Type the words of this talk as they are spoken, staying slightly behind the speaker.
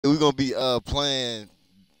We're gonna be playing.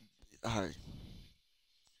 All right,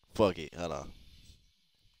 fuck it. Hold on.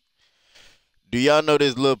 Do y'all know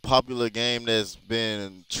this little popular game that's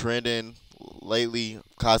been trending lately?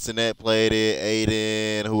 Castanet played it.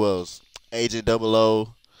 Aiden, who else? Agent Double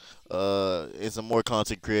O. And some more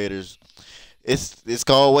content creators. It's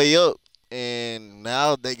called Way Up, and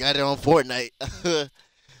now they got it on Fortnite.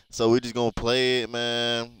 So we just gonna play it,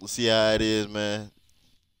 man. We'll see how it is, man.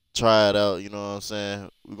 Try it out. You know what I'm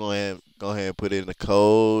saying? We're gonna go ahead and put in the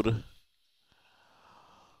code.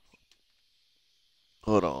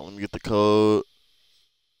 Hold on, let me get the code.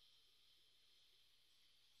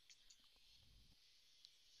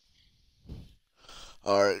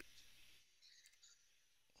 All right.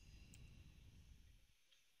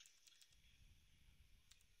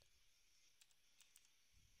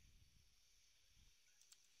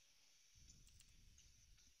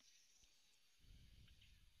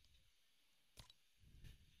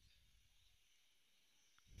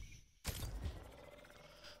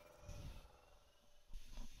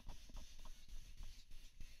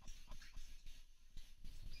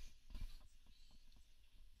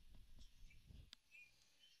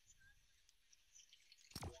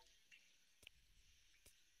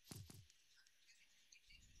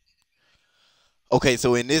 Okay,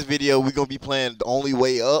 so in this video, we're gonna be playing the only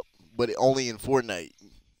way up, but only in Fortnite.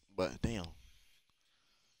 But damn,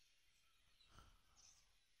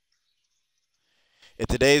 in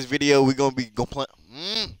today's video, we're gonna be gonna play.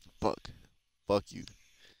 Fuck, fuck you.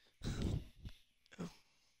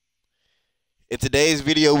 In today's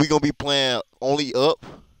video, we're gonna be playing only up.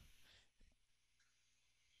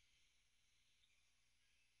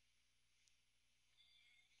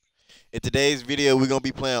 In today's video, we're gonna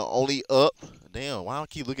be playing only up. Damn, why do I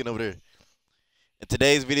keep looking over there? In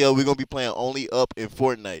today's video, we're gonna be playing only up in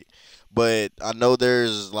Fortnite. But I know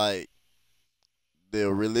there's like the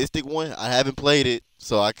realistic one. I haven't played it,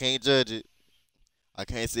 so I can't judge it. I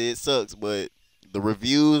can't say it sucks, but the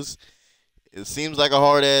reviews, it seems like a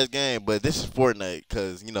hard ass game. But this is Fortnite,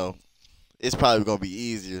 cause it's probably gonna be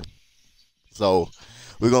easier. So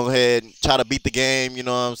we're gonna go ahead and try to beat the game. You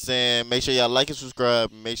know what I'm saying? Make sure y'all like and subscribe.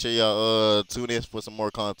 Make sure y'all tune in for some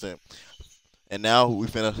more content. And now we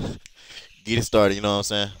finna get it started. You know what I'm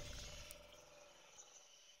saying?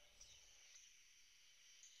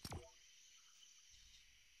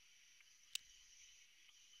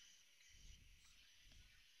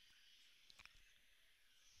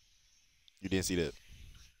 You didn't see that.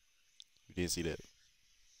 You didn't see that.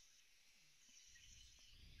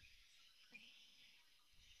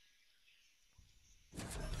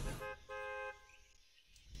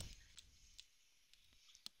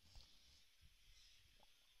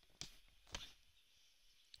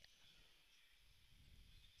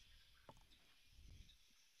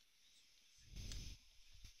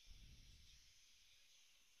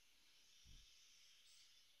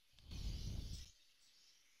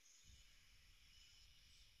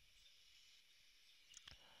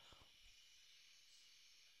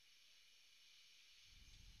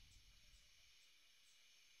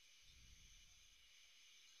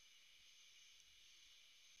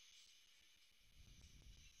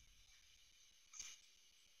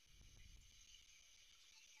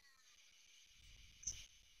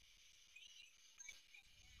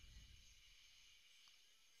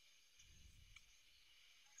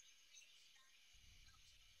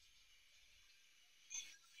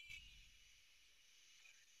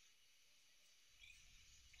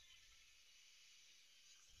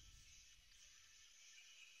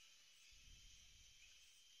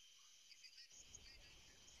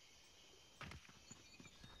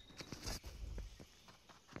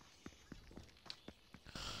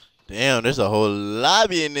 Damn, there's a whole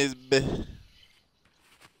lobby in this bitch.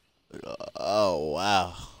 Oh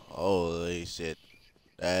wow. Holy shit.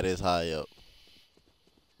 That is high up.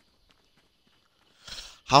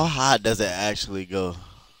 How high does it actually go?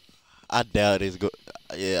 I doubt it's go.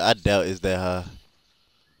 Yeah, I doubt it's that high.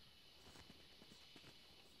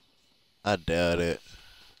 I doubt it.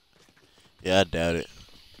 Yeah, I doubt it.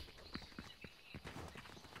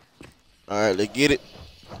 All right, let's get it.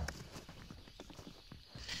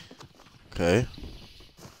 Okay.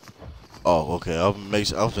 Oh, okay. I'm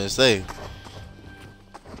finna say.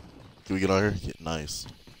 Can we get on here? Get nice.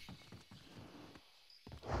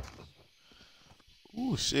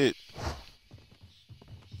 Ooh, shit.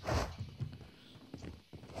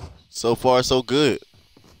 So far, so good.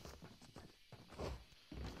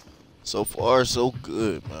 So far, so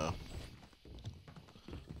good, man.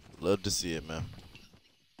 Love to see it, man.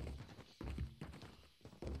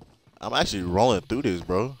 I'm actually rolling through this,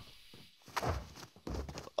 bro.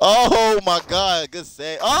 Oh my God, good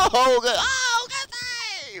save. Good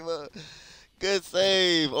save. Good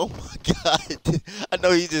save. Oh my God. I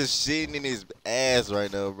know he's just shitting in his ass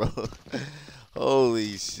right now, bro.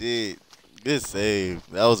 Holy shit. Good save.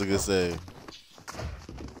 That was a good save.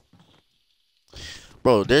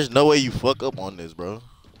 Bro, there's no way you fuck up on this, bro.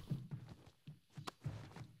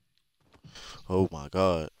 Oh my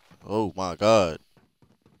God. Oh my God.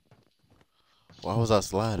 Why was I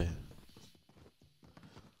sliding?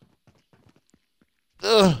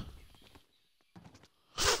 Ugh.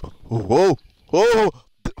 Whoa. Whoa.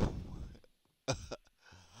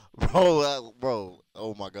 Bro, bro.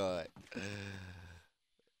 Oh my God.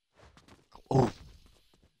 Oh.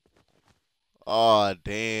 Oh,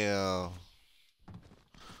 damn.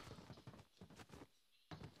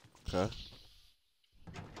 Okay.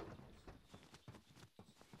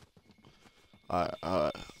 Alright,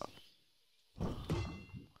 alright.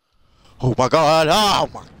 Oh my God. Oh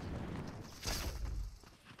my.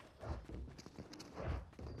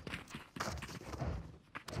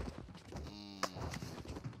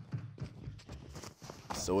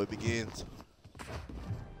 So it begins.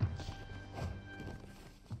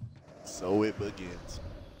 So it begins.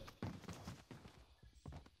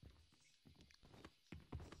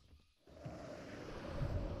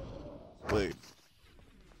 Wait.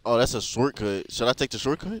 Oh, that's a shortcut. Should I take the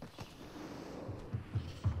shortcut?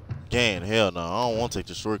 Gang, hell no. I don't want to take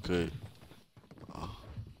the shortcut.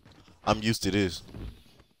 I'm used to this.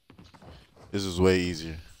 This is way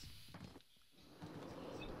easier.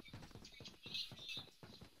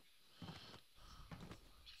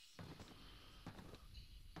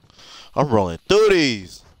 I'm rolling through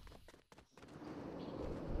these.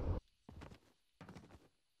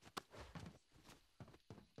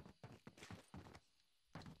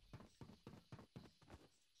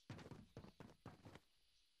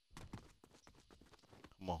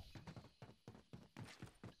 Come on.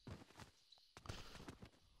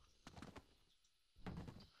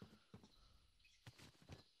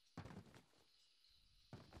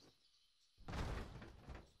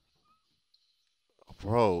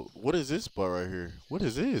 Bro, what is this spot right here? What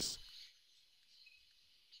is this?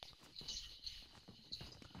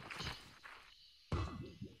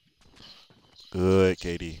 Good,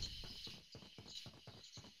 KD.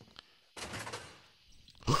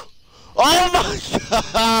 Oh my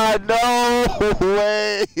God! No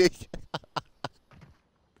way!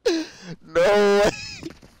 No way!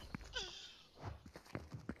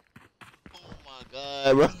 Oh my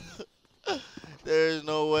God, bro! There's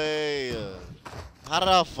no way. How did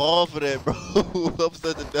I fall for that, bro? I'm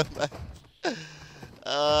such a dumbass.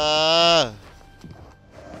 Uh,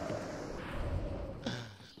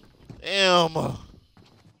 damn.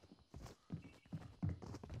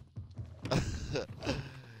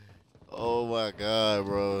 Oh my God,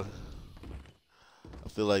 bro. I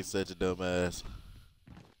feel like such a dumbass.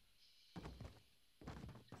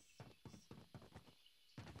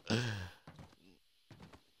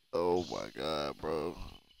 Oh my God, bro.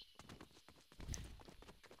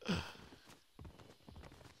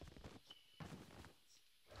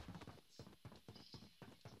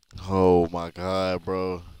 Oh my God,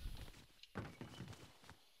 bro.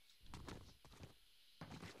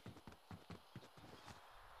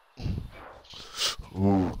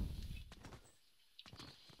 Ooh.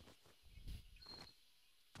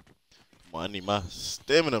 I need my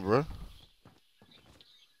stamina, bro.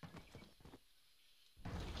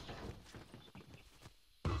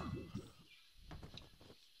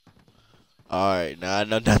 All right, now I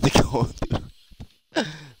know not to go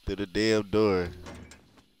through the damn door.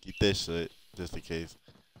 Keep that shut, just in case.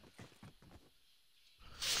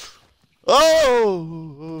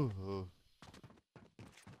 Oh!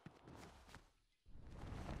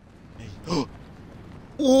 Hey.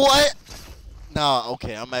 What? Nah,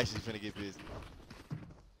 okay, I'm actually finna get busy.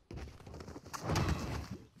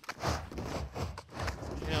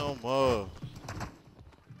 Damn,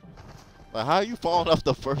 like, how you falling off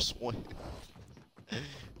the first one?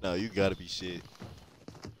 No, you gotta be shit.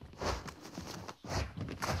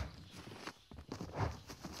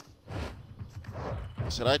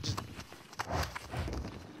 Should I just...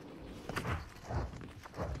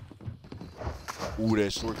 Ooh,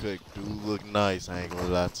 that shortcut do look nice. I ain't gonna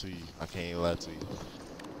lie to you. I can't lie to you.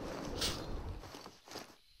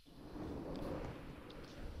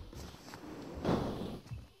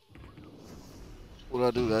 What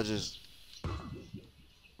I do? I just...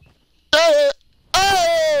 Oh!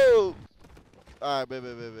 Alright, bet.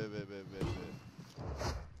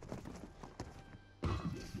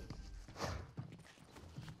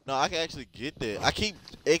 No, I can actually get that. I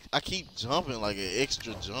keep jumping like an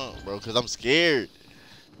extra jump, bro, because I'm scared.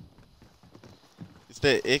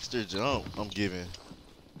 that extra jump I'm giving.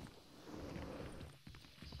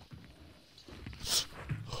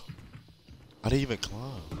 I didn't even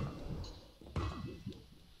climb.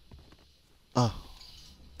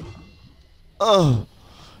 Oh,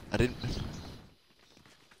 I didn't.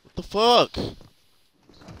 What the fuck?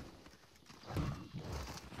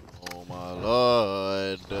 Oh my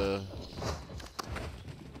lord.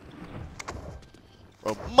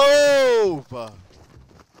 Bro, move!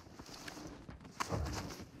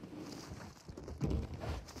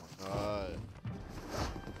 God.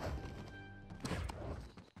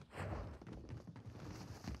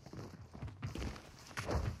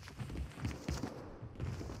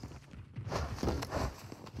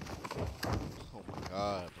 Oh my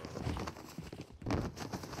god,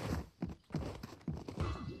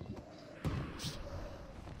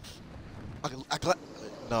 bro.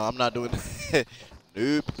 No, I'm not doing that.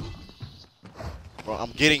 Nope. Bro,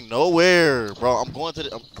 I'm getting nowhere. Bro, I'm going to the.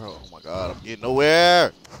 Bro, oh my god, I'm getting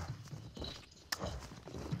nowhere.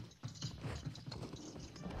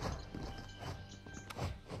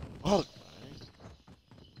 Fuck, man.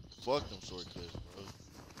 Fuck them shortcuts, bro.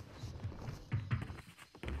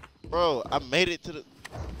 Bro, I made it to the.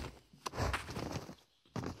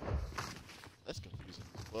 That's confusing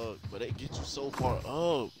as fuck, but they get you so far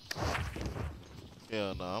up.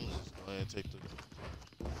 Hell no, I'm just going to take the.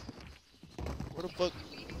 Where the fuck?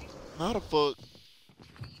 How the fuck?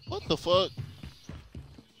 What the fuck?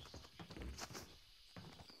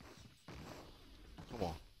 Come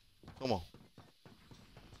on. Come on.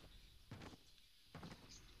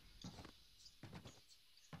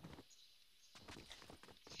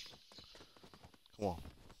 Come on.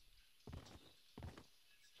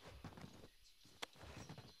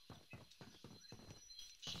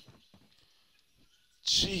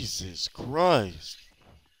 Jesus Christ.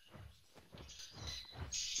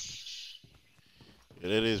 Yeah,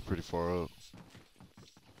 that is pretty far up.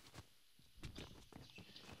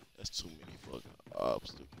 That's too many fucking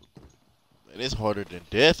obstacles. Man, it's harder than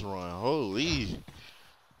Death Run. Holy.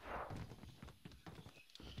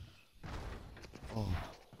 Oh.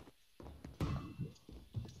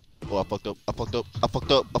 Oh, I fucked up. I fucked up. I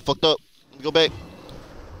fucked up. I fucked up. Let me go back.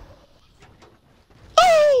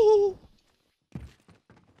 Oh!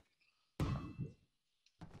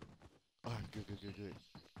 Alright, good, good, good, good.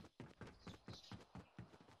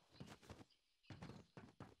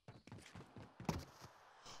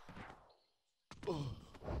 Oh.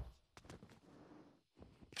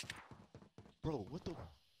 Bro, what the?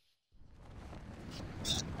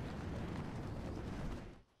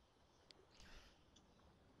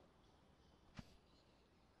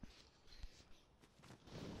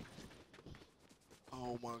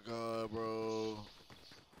 Oh my god, bro.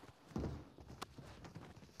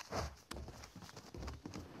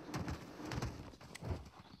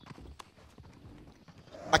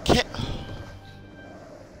 I can't.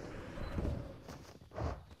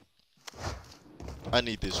 I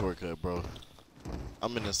need this shortcut, bro.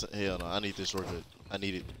 I'm in this. Hell no, I need this shortcut. I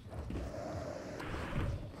need it.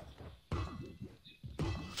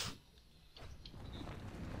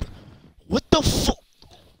 What the fuck?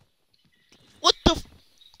 What the?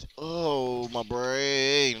 Oh, my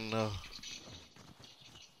brain.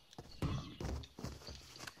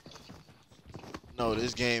 No,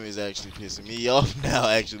 this game is actually pissing me off now,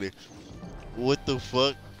 actually. What the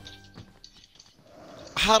fuck?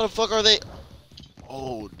 How the fuck are they?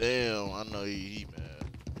 Oh, damn. I know he mad.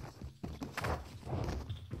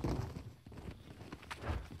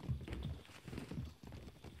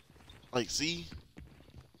 Like, see?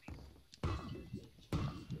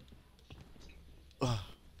 Uh,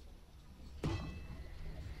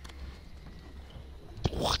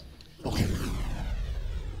 what? Okay.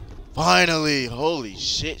 Finally. Holy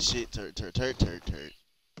shit, shit, turd, turd, turd, turd, turd.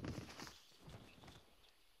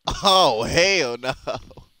 Oh, hell no.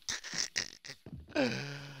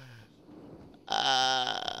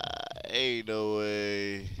 Ain't no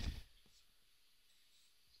way.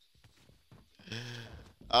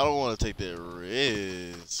 I don't want to take that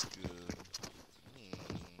risk.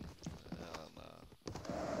 Hell nah.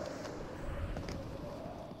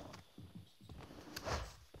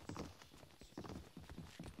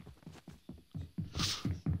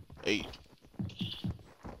 8.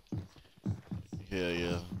 Hell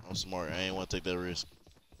yeah. I'm smart. I ain't want to take that risk.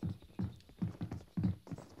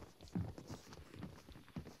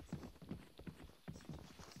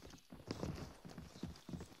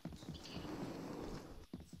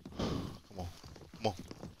 Come on. Come on.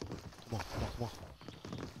 Come on. Come on. Come on.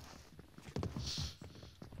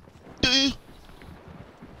 Dude.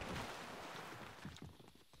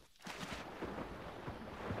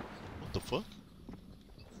 What the fuck?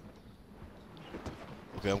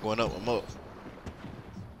 Okay, I'm going up. I'm up.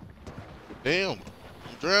 Damn, I'm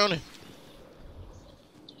drowning.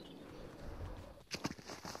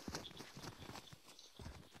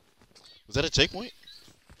 Was that a checkpoint?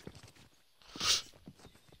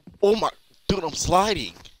 Oh my, dude, I'm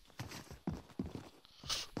sliding.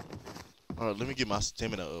 All right, let me get my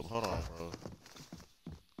stamina up. Hold on, bro.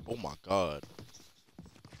 Oh my god.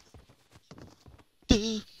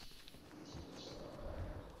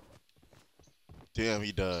 Damn,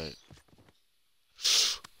 he died.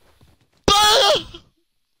 Oh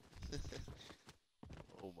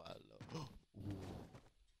my lord.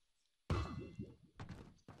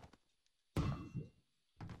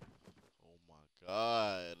 Oh my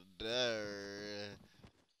god. There.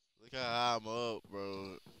 Look how high I'm up,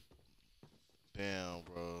 bro. Damn,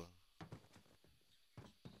 bro.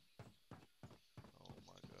 Oh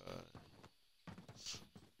my god.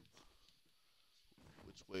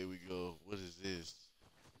 Which way we go? What is this?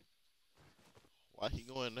 Why he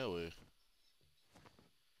going that way?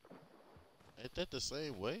 Ain't that the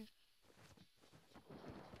same way? I'm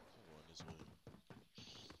going this way.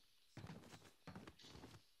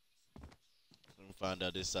 Let me find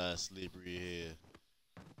out this side slippery here.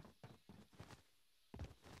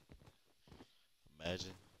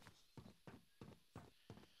 Imagine.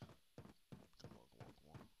 Come on, come on,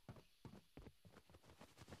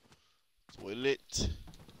 come on. Toilet.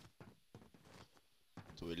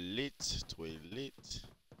 Toilet. Toilet.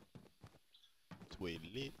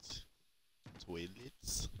 Toilet.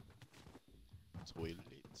 Toilets.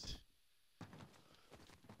 Toilet.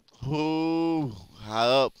 Oh, high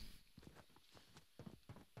up.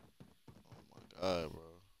 Oh my god, bro.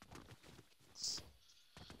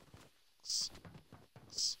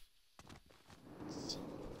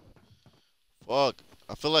 Fuck.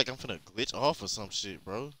 I feel like I'm finna glitch off or some shit,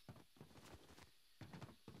 bro.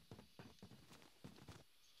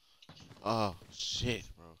 Oh, shit,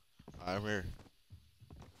 bro. I'm here.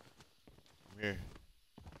 I'm here.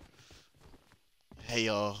 Hey,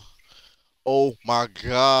 y'all. Oh my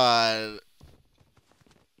god.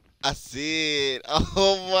 I see it.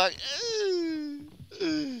 Oh my.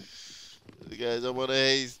 Guys, I'm on a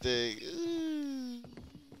haystack.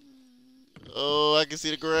 Oh, I can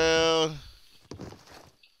see the ground.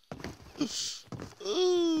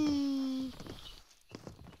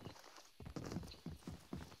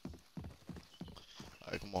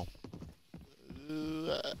 Alright, come on.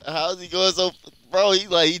 How's he going so, bro?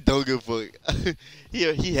 He don't give a fuck.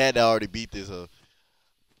 he had to already beat this, huh?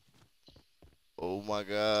 Oh my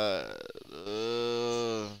god.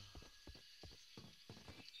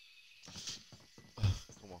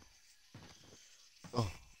 Come on.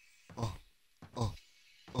 Oh, oh, oh,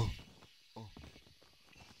 oh, oh.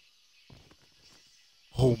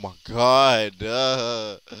 Oh my god.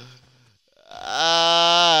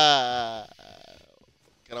 Ah.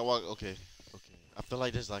 Can I walk? Okay. Okay. I feel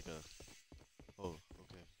like there's like a. Oh.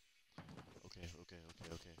 Okay. Okay. Okay.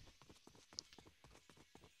 Okay.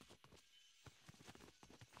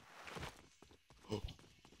 Okay.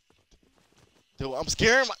 Dude, I'm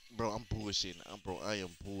scaring my. Bro, I'm bullshitting. I am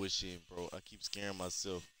bullshitting, bro. I keep scaring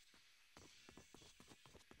myself.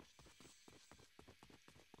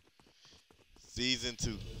 Season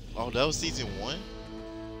 2. Oh, that was season 1?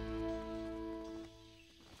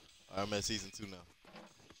 I'm at season 2 now.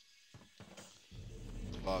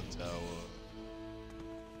 Clock Tower.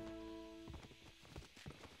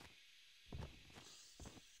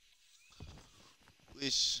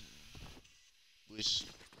 Wish. Wish.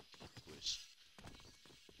 Wish.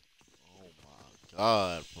 Oh my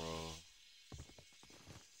god, bro.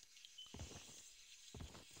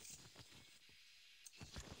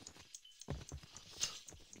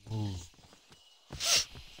 Ooh.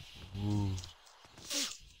 Ooh.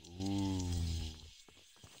 Ooh.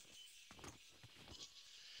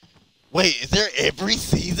 Wait, is there every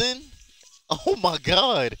season? Oh my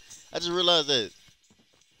god. I just realized that.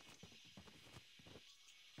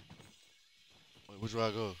 Wait, which way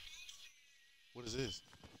I go? What is this?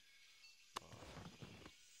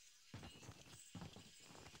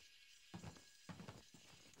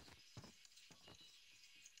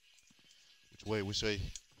 Which way? Which way?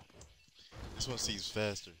 This one seems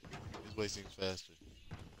faster. This way seems faster.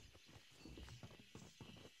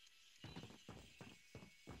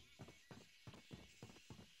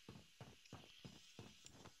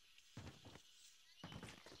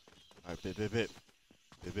 Alright, bit, bit, bit.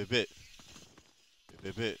 Bit, bit, bit. Bit,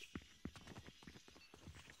 bit, bit.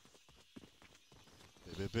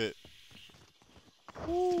 Bit, bit, bit.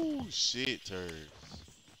 Ooh, shit, turds.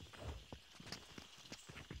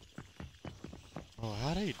 Bro,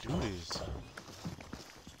 how they do this?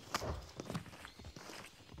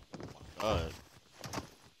 God.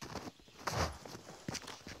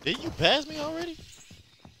 Did you pass me already?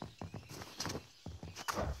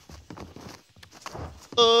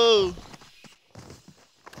 Oh.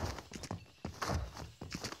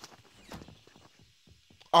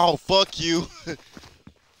 Oh, fuck you.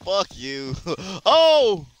 Fuck you.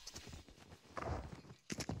 Oh.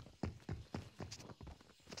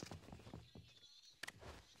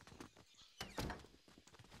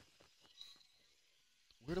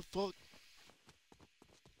 Where the fuck?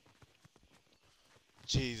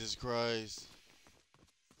 Jesus Christ.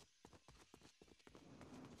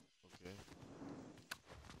 Okay.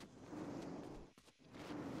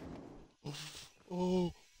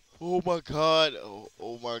 Oh. Oh my God.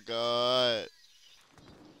 Oh my God.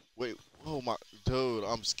 Wait. Oh my. Dude,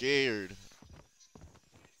 I'm scared.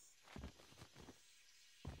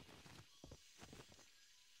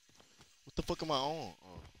 What the fuck am I on?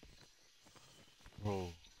 Oh,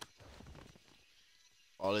 bro.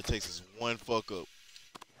 All it takes is one fuck up.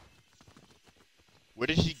 Where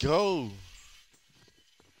did he go?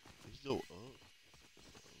 Did he go up?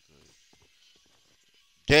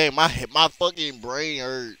 Okay. Game, my fucking brain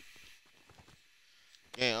hurt.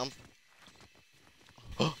 Damn,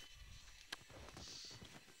 I'm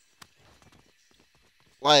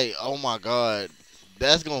like, oh my God,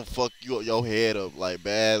 that's gonna fuck your head up like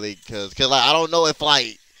badly, cause like I don't know if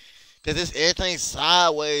like, cause this everything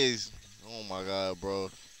sideways. Oh my God,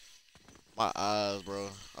 bro, my eyes, bro.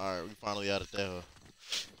 All right, we finally out of there.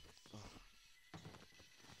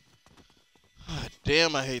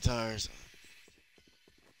 Damn, I hate tires.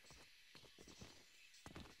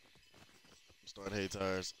 I'm starting to hate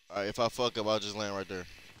tires. All right, if I fuck up, I'll just land right there.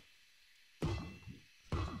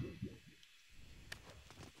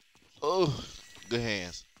 Oh, good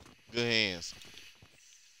hands, good hands,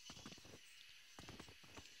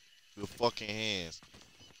 good fucking hands.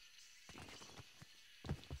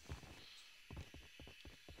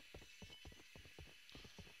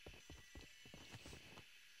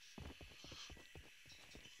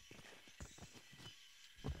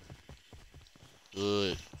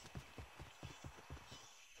 Good.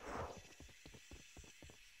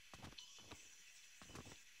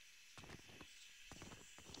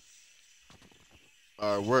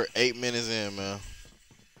 All right, we're 8 minutes in, man.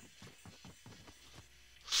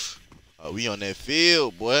 We on that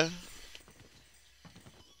field, boy.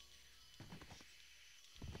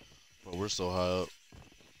 Bro, we're so high up.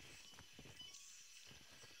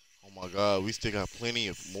 Oh my God, we still got plenty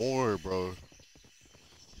of more, bro.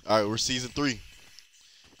 All right, we're season 3.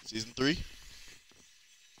 Season 3.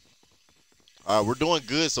 All right, we're doing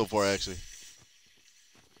good so far, actually.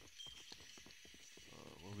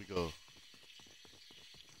 Where we go?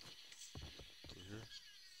 Through here.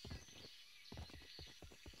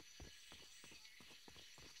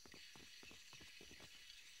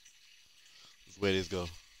 Which way this go? I'm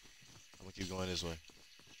gonna keep going this way.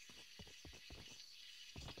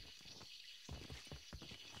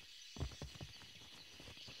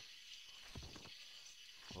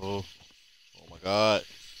 Oh, oh my God.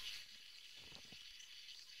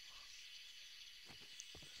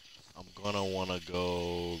 I'm gonna wanna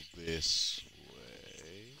go this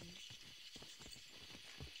way.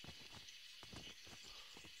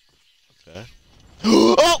 Okay.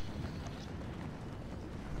 Oh!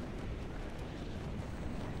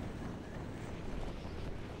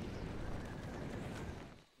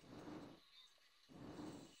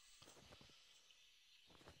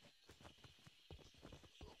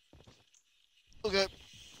 Okay.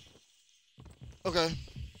 Okay.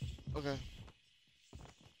 Okay.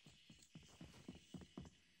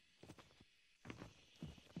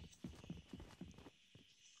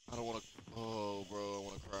 I don't wanna. Oh, bro, I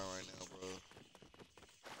wanna cry right now, bro.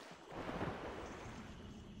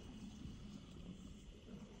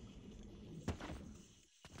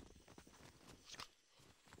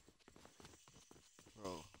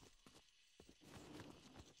 Bro.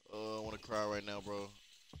 I wanna cry right now, bro.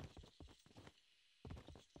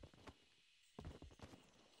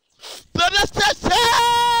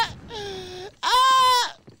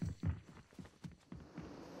 Ah!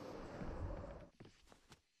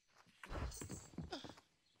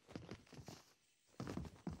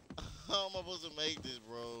 How am I supposed to make this,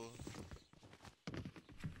 bro?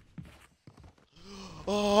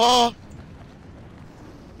 Oh,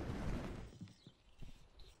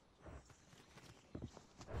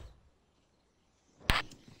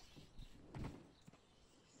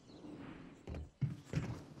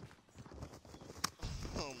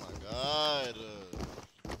 oh my God.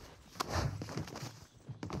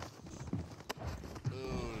 Dude,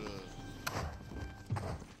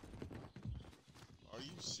 are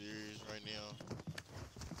you serious right them.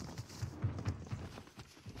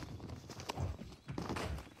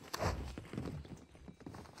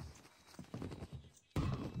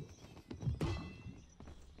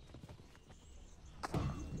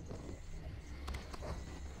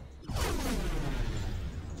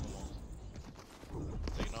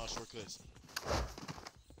 Taking all shortcuts.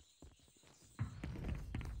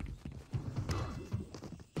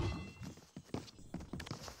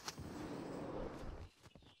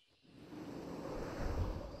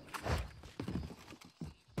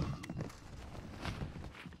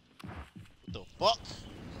 What the fuck?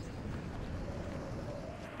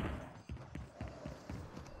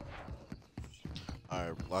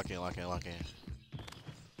 Alright, lock in, lock in, lock in.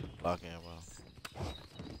 Lock in, bro.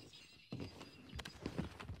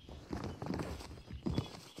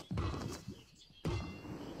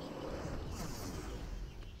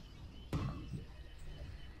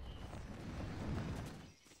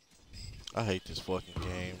 I hate this fucking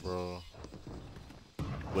game, bro.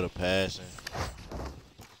 With a passion.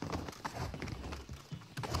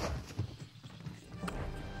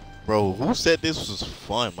 Bro, who said this was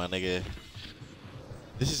fun, my nigga?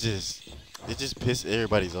 This is just, it just pisses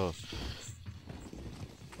everybody's off.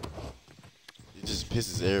 It just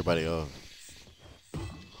pisses everybody off.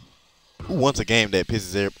 Who wants a game that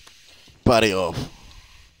pisses everybody off?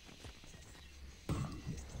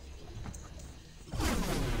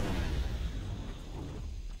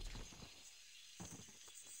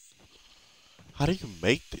 How do you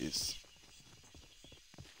make this?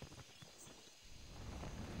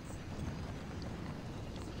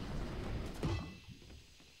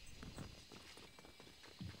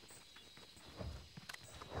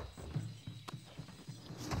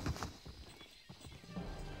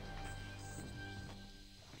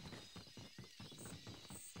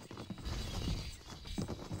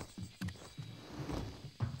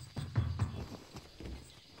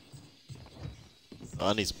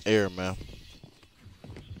 I need some air, man.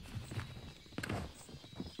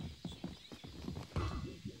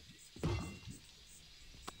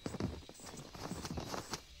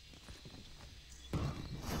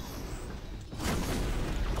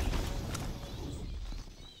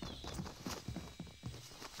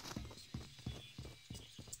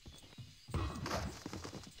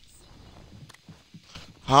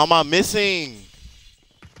 How am I missing?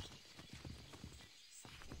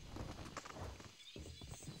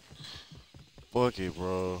 Fuck it,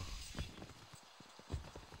 bro.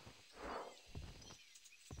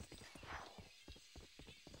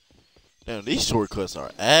 Damn, these shortcuts are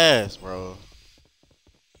ass, bro.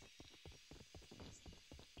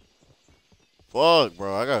 Fuck,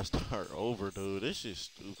 bro. I gotta start over, dude. This shit's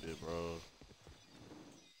stupid, bro.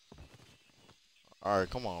 Alright,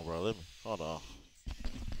 come on, bro. Let me. Hold on.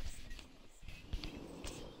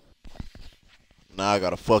 Now I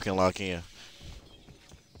gotta fucking lock in.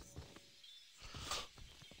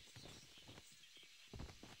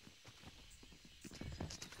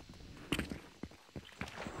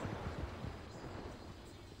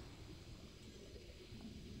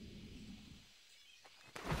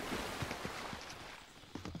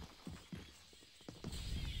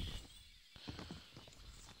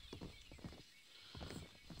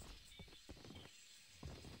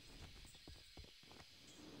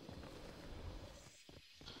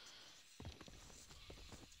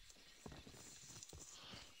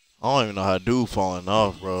 I don't even know how to do falling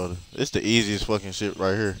off, bro. It's the easiest fucking shit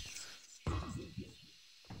right here.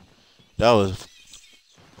 That was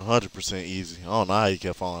 100% easy. I don't know how he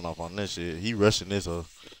kept falling off on this shit. He rushing this up.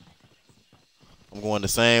 I'm going the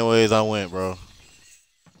same way as I went, bro.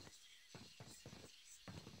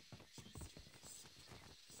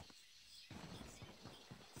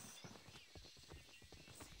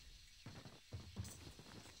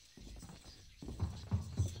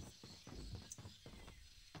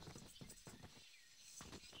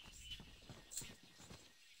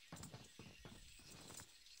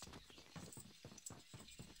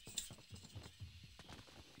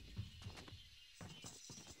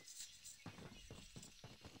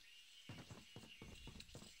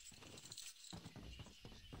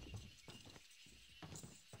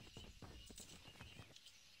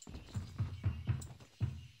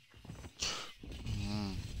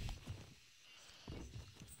 Mm.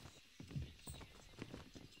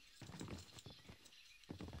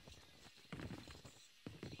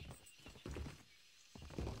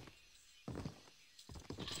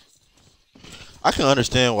 I can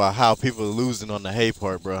understand how people are losing on the hay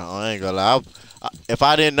part, bro. I ain't gonna lie. If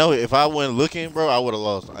I didn't know it, if I wasn't looking, bro, I would have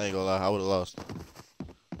lost. I ain't gonna lie. I would have lost.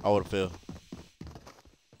 I would have failed.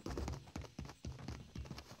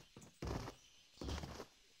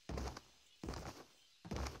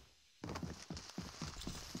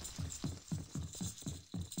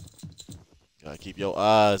 Gotta keep your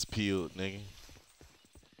eyes peeled, nigga.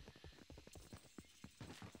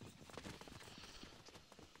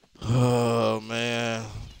 Oh man.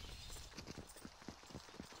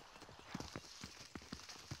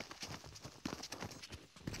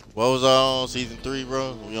 What was on season 3,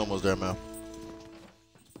 bro? We almost there, man.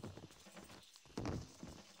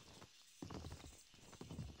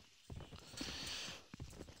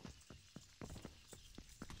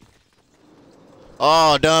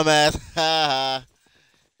 Oh, dumbass.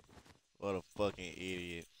 What a fucking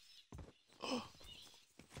idiot.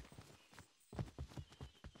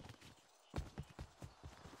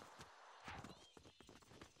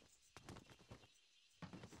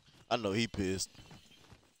 I know he pissed.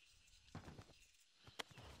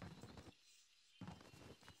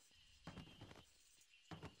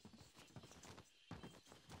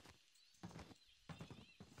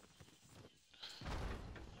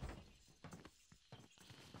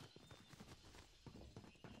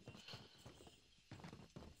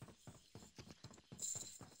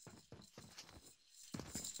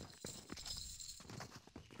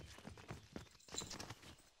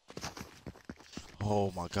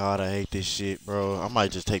 Oh my god, I hate this shit, bro. I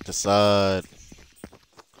might just take the side.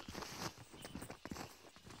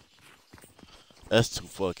 That's too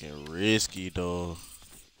fucking risky, though.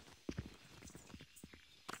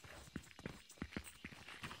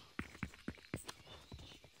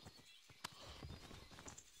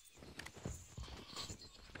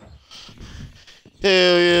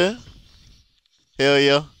 Hell yeah. Hell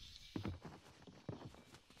yeah.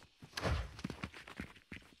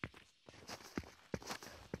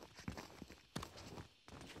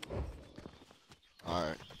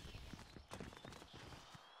 Alright.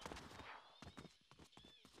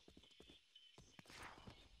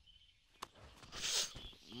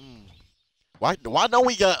 Mm. Why don't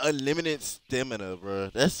we got unlimited stamina, bro?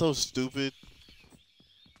 That's so stupid.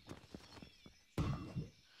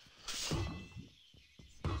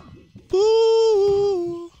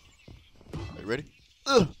 Boo! Are you ready?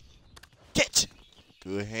 Ugh. Catch!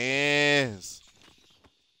 Good hands.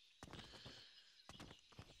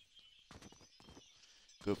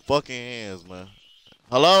 Good fucking hands, man.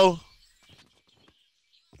 Hello?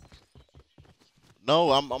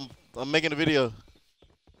 No, I'm making a video.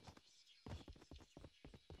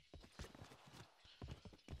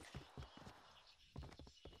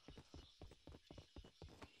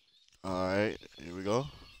 Alright, here we go.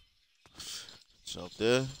 Jump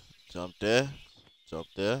there, jump there, jump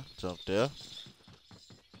there, jump there.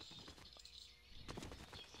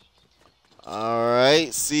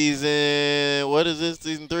 Alright, season, what is this,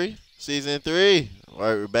 season 3? Season 3.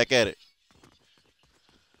 Alright, we're back at it.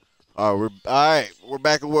 Alright, we're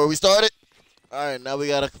back at where we started. Alright, now we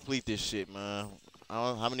gotta complete this shit, man. I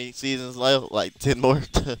don't know how many seasons left, like 10 more.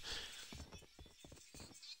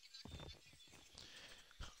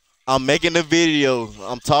 I'm making a video.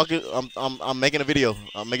 I'm making a video.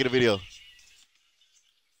 I'm making a video.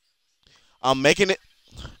 I'm making it.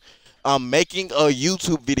 I'm making a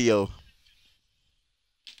YouTube video.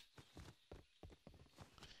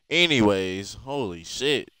 Anyways, holy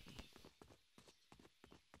shit.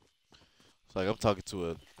 It's like I'm talking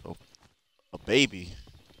to a baby.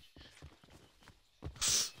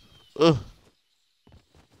 Ugh.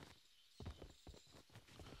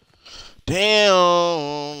 Damn.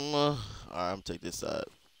 Alright, I'm gonna take this side.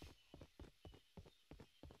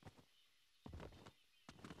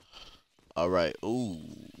 Alright. Ooh.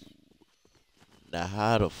 Now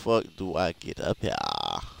how the fuck do I get up here?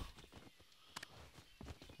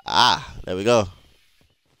 Ah, there we go.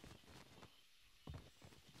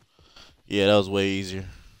 Yeah, that was way easier.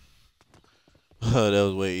 That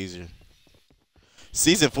was way easier.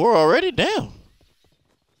 Season 4 already? Damn.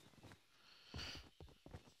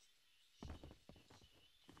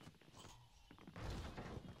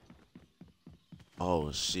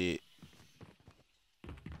 Oh shit.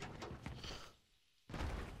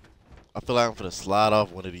 I feel like I'm gonna slide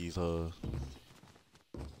off one of these Alright,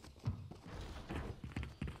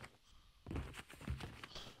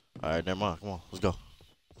 never mind. Come on, let's go.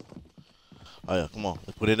 Oh yeah, come on.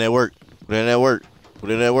 Let's put in that work. Put in that work.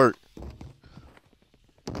 Put in that work.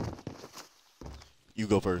 You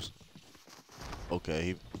go first.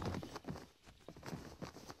 Okay.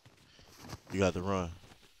 You got to run.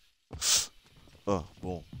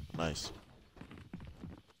 Boom. Nice.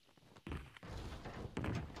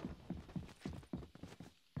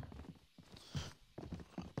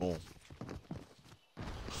 Boom.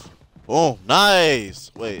 Boom.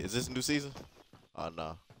 Nice. Wait, is this a new season? Oh,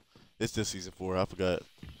 nah. It's just season 4. I forgot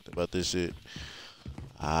about this shit.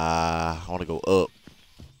 I want to go up.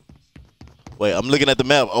 Wait, I'm looking at the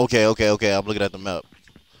map. Okay, okay, okay. I'm looking at the map.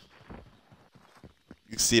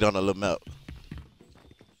 You can see it on the little map.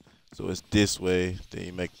 So it's this way. Then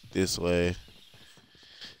you make it this way.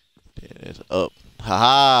 Then it's up.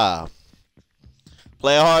 Haha.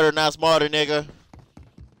 Play harder, not smarter, nigga.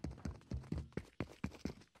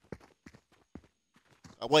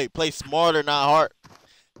 Wait, play smarter, not hard.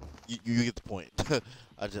 You get the point.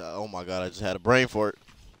 Oh my god, I just had a brain fart.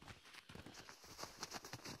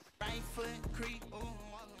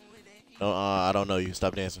 I don't know you.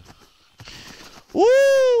 Stop dancing. Woo!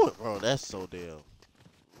 Bro, that's so damn.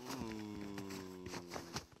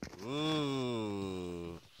 Ooh.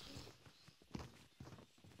 Ooh.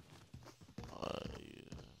 Yeah.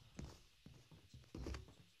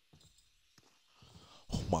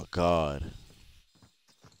 Oh my god.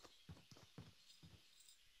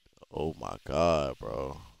 Oh my god,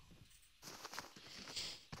 bro.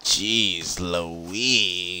 Jeez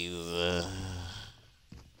Louise.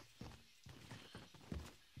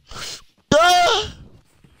 Ah!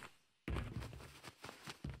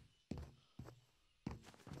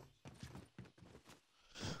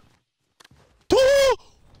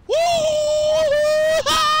 Woo!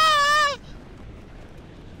 Ah!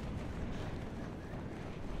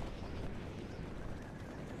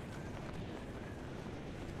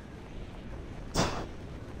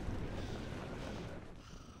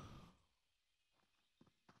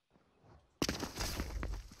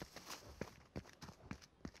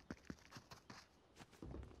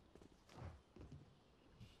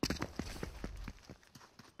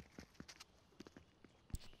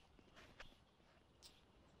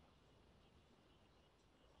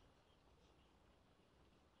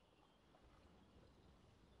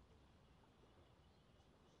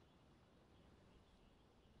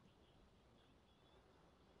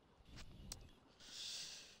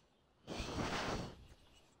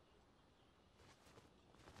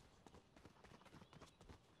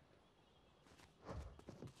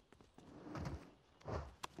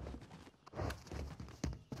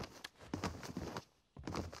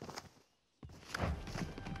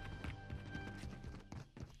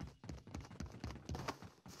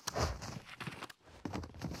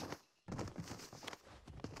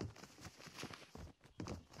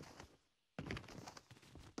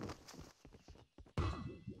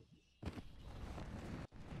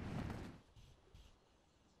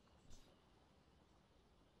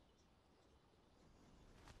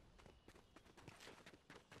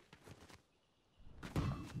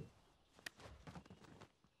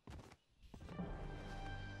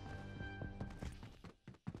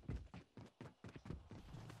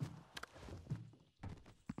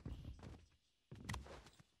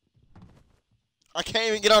 I can't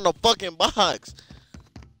even get on the fucking box.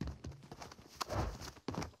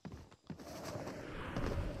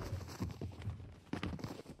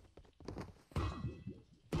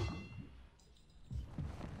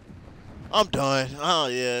 I'm done. Oh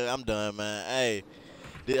yeah, I'm done, man. Hey,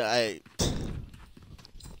 hey,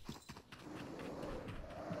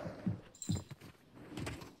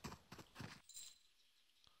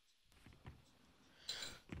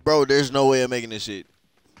 bro. There's no way of making this shit.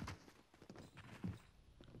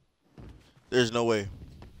 There's no way.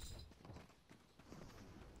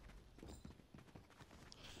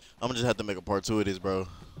 I'm gonna just have to make a part two of this, bro.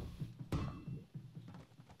 I'm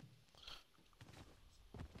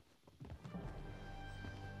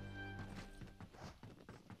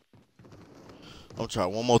gonna try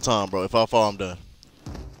one more time, bro. If I fall, I'm done.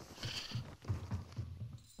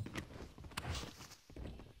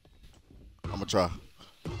 I'm gonna try.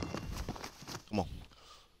 Come on.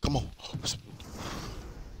 Come on.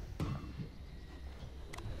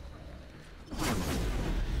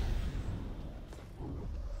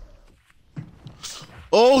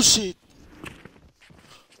 Oh shit.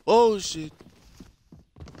 Oh shit.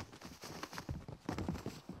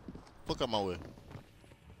 Fuck out my way.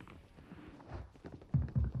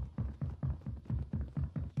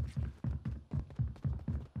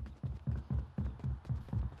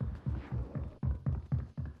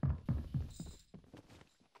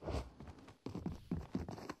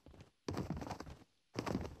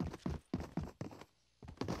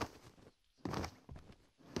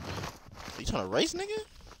 You trying to race, nigga?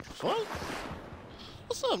 Fuck.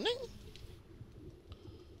 What's up, nigga?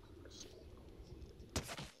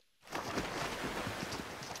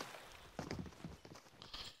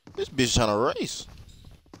 This bitch trying to race.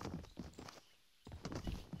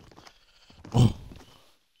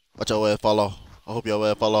 Watch your ass fall off. I hope your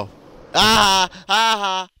ass fall off. Ah ha ha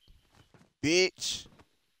ha. Bitch.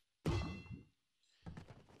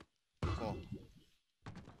 Come on.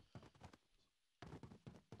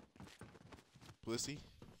 pussy.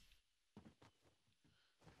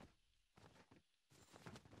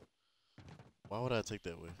 Why would I take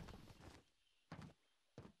that way?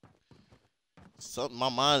 Something my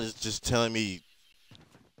mind is just telling me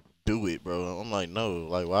do it, bro. I'm like, no.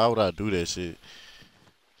 Like, why would I do that shit?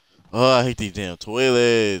 Oh, I hate these damn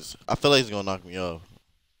toilets. I feel like it's gonna knock me off.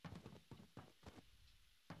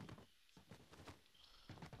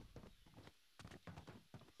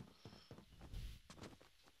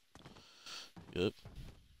 Yep,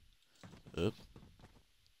 yep,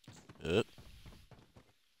 yep,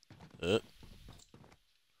 yep,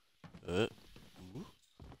 yep. Ooh.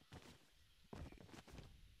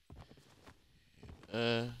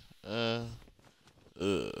 Uh, uh,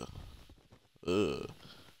 uh, uh,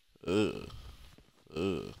 uh,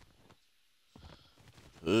 uh,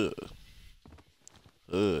 uh,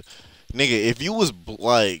 uh. Nigga, if you was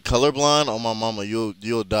like colorblind on my mama,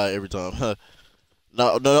 you'll die every time.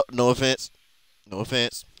 No, no, no offense, no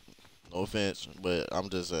offense, no offense, but I'm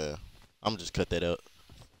just cut that out.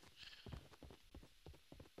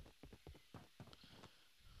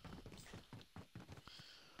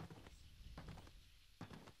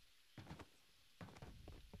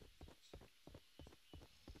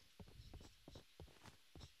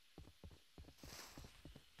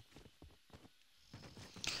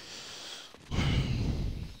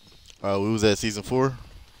 We was at season 4.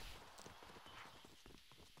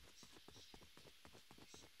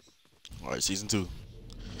 All right, season 2.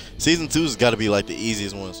 Season two's got to be like the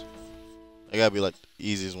easiest ones. It gotta be like the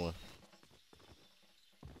easiest one.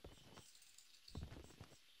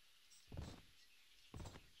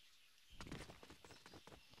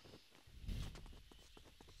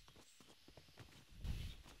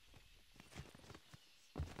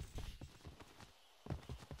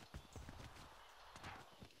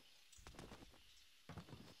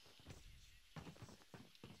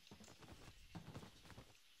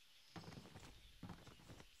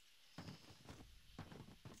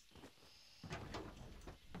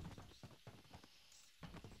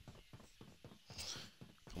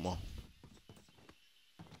 Come on.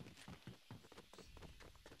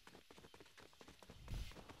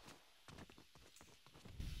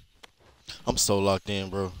 I'm so locked in,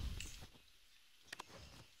 bro.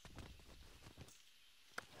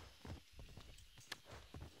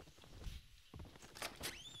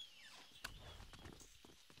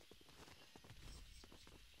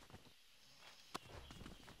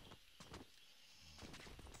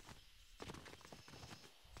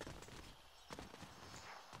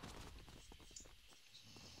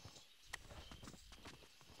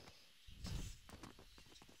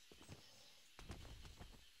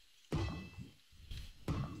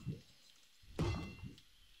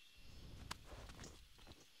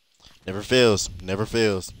 Never fails. Never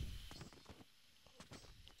fails.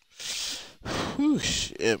 Whew,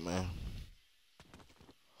 shit, man.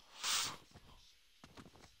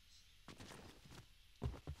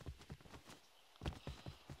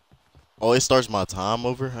 Oh, it starts my time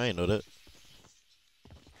over. I ain't know that.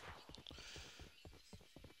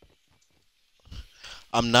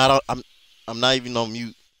 I'm not. I'm not even on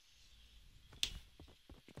mute.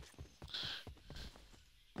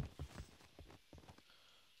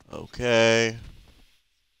 Okay.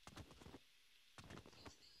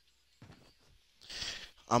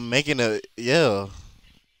 I'm making a yeah.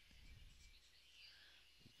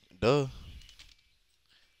 Duh.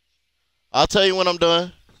 I'll tell you when I'm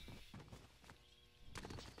done.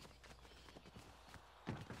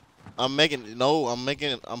 I'm making no. I'm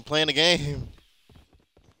making. I'm playing the game.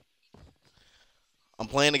 I'm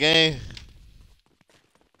playing the game.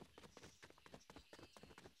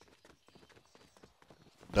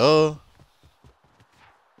 Duh.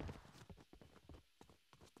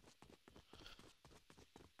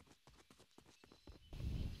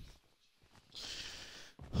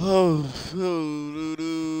 Oh. Do, do,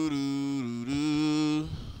 do, do, do.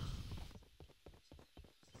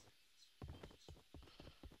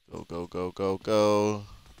 Go go go go go.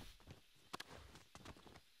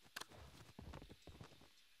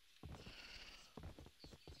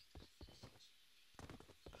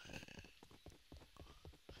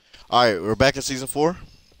 All right, we're back in season 4.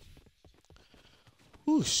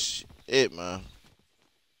 Ooh, shit, man.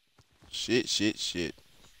 Shit, shit, shit.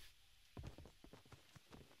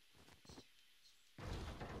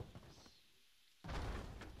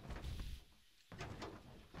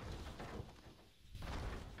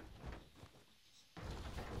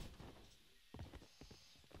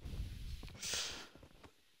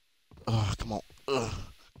 Come on.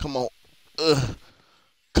 Come on.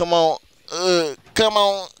 Come on. Come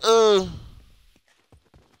on.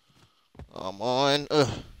 I'm on.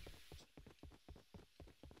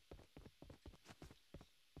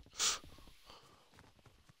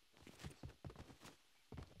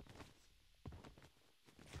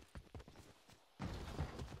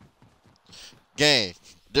 Gang,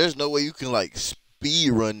 there's no way you can like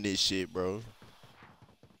speed run this shit, bro.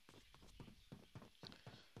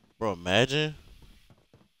 Bro, imagine.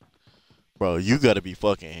 Bro, you gotta be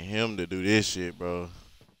fucking him to do this shit, bro.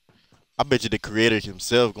 I bet you the creator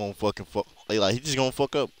himself gonna fucking fuck. Like he just gonna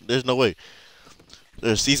fuck up. There's no way.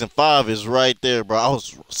 There's season 5 is right there, bro. I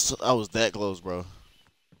was that close, bro.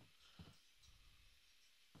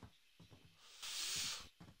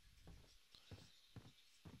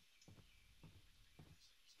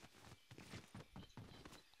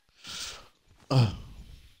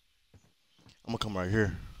 I'm gonna come right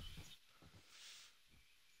here.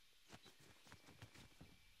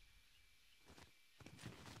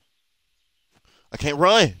 I can't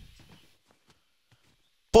run.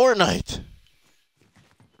 Fortnite.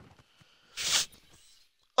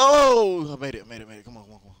 Oh, I made it. Made it. Made it. Come on.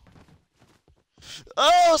 Come on. Come on.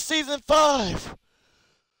 Oh, season 5.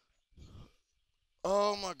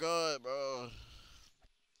 Oh my god, bro.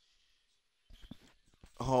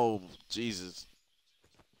 Oh Jesus.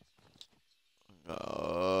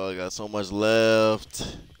 Oh, I got so much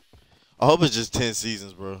left. I hope it's just 10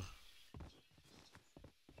 seasons, bro.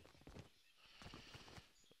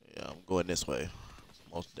 Yeah, I'm going this way.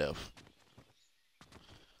 Most def.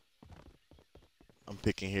 I'm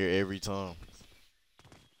picking here every time.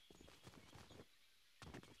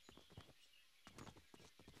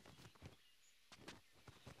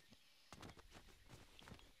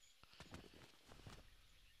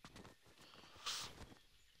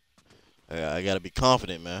 I gotta be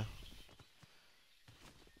confident, man.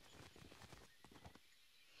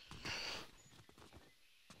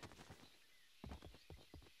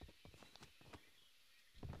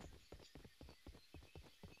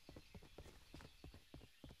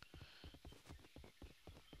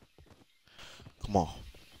 Come on.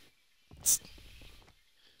 Tsk,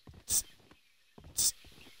 tsk, tsk,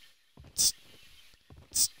 tsk,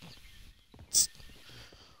 tsk, tsk.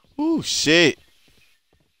 Ooh, shit.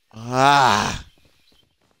 Ah.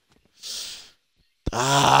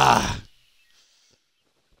 Ah.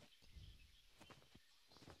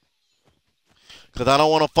 Cause I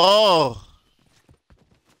don't want to fall.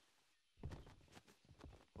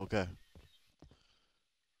 Okay.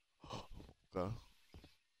 Okay.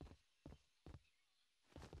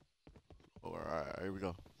 All right. Here we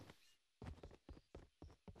go.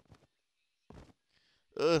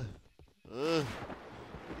 Uh. Uh.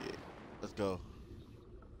 Yeah. Let's go.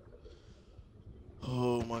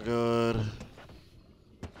 Oh my god.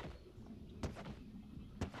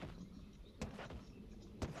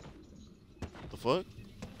 The fuck?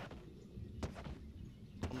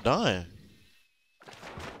 I'm dying.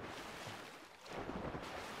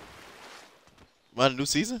 Am I in a new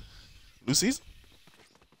season? New season?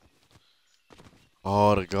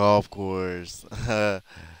 Oh, the golf course. Hey,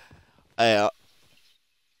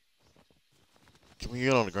 can we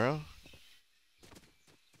get on the ground?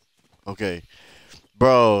 Okay.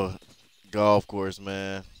 Bro, golf course,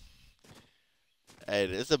 man. Hey,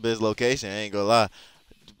 this is the best location, I ain't gonna lie.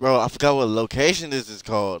 Bro, I forgot what location this is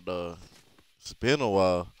called, though. It's been a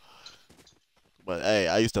while. But, hey,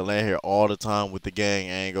 I used to land here all the time with the gang,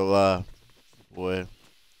 I ain't gonna lie. Boy,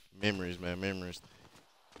 memories, man, memories.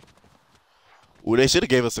 Well, they should have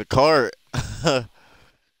gave us a cart. So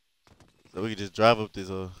we could just drive up this,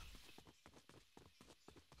 uh,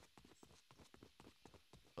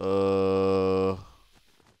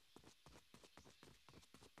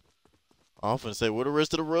 I often say, where the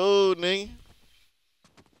rest of the road, nigga?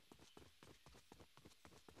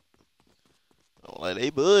 I'm like, they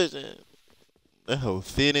bullshit. That hoe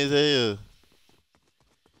thin as hell.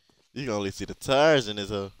 You can only see the tires in this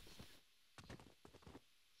hoe.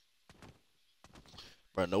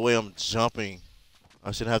 Bro, no way I'm jumping. I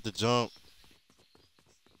shouldn't have to jump.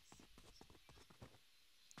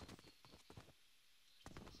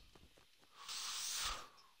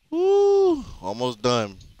 Woo! Almost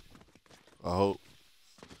done. I hope.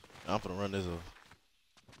 I'm gonna run this up.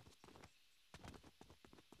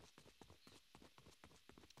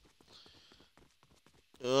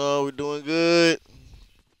 Oh, we're doing good.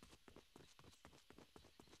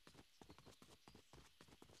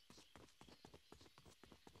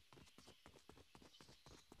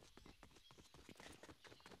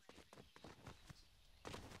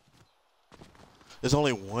 There's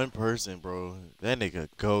only one person, bro. That nigga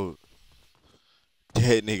goat.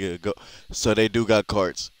 That nigga go. So they do got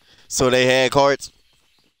carts. So they had carts.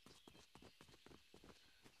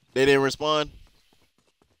 They didn't respond.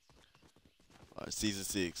 All right, season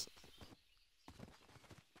 6.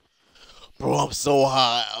 Bro, I'm so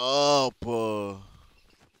high up.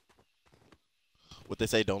 What they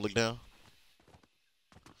say? Don't look down.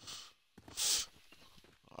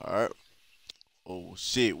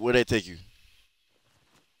 shit, where that take you?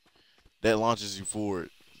 That launches you forward.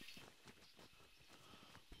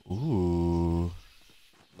 Ooh.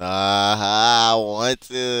 Nah, I want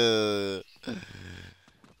to.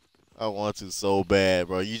 I want to so bad,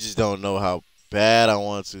 bro. You just don't know how bad I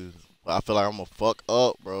want to. I feel like I'm gonna fuck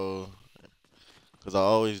up, bro. Cause I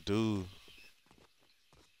always do.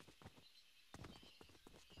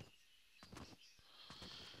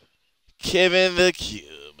 Kevin the Cube.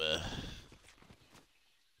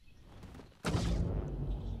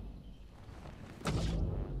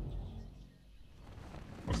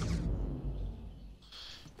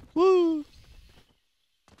 Woo.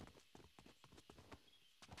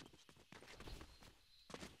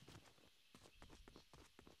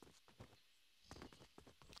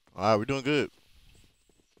 All right, we're doing good.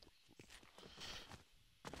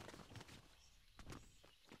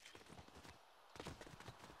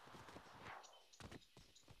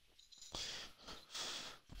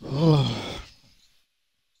 Hell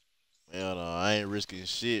no, I ain't risking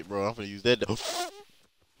shit, bro. I'm gonna use that.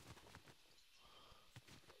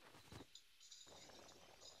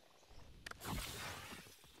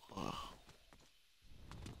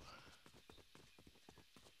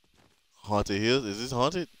 Haunted Hills? Is this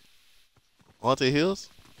haunted? Haunted Hills?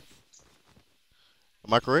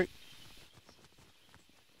 Am I correct?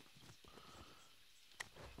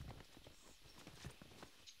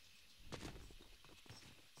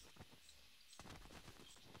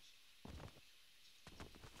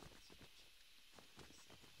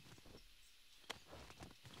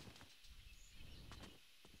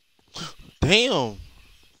 Damn.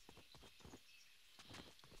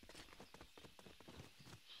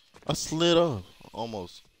 I slid off.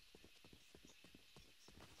 Almost.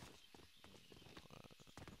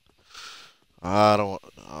 I don't.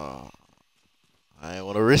 I ain't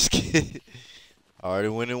want to risk it. I already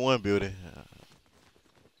went in one building.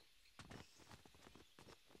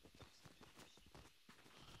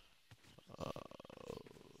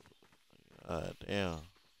 Damn.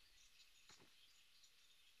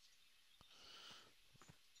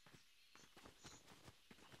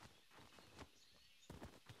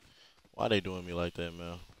 Why they doing me like that,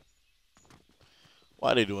 man?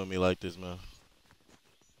 Why they doing me like this, man?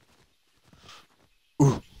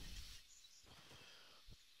 Ooh.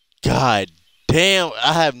 God damn.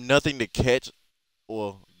 I have nothing to catch.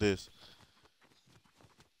 Well, this.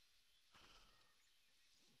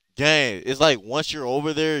 Gang, it's like once you're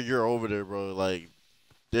over there, bro. Like,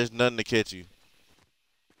 there's nothing to catch you.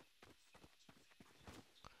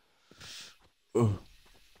 Ooh.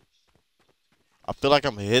 I feel like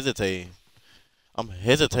I'm hesitating. I'm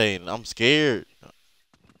hesitating. I'm scared.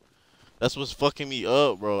 That's what's fucking me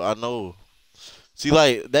up, bro. I know. See,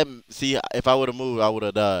 like that. See, if I would have moved, I would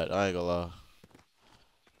have died. I ain't gonna lie.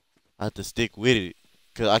 I have to stick with it,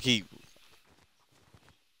 cause I keep.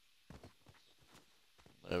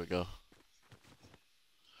 There we go.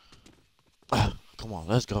 Come on,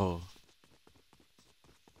 let's go.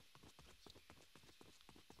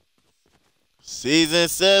 Season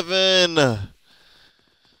 7.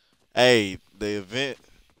 Hey, the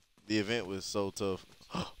event was so tough.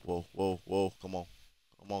 Whoa, whoa, whoa! Come on,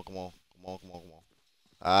 come on, come on, come on, come on, come on.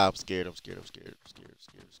 I'm scared. I'm scared. I'm scared. I'm scared.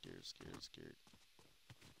 Scared. Scared. Scared. Scared.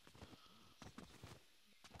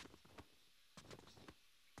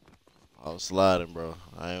 I was sliding, bro.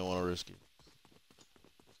 I ain't want to risk it.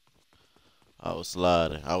 I was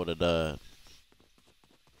sliding. I would have died.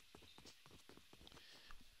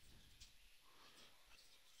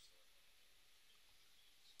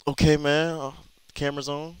 Okay, man. Camera's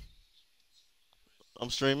on. I'm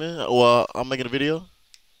streaming. Well, I'm making a video.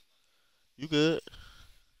 You good?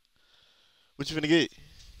 What you finna get?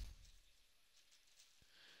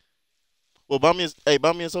 Well, buy me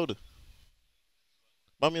a soda.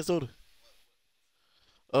 Buy me a soda.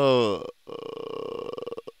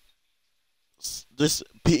 This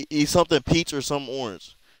something peach or something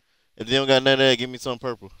orange. If they don't got none of that, give me something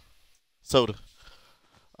purple. Soda.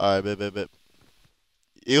 All right, bet, bet, bet.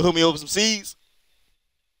 You hook me over some seeds.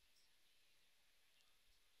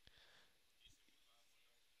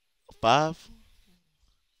 5.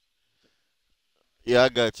 Yeah, I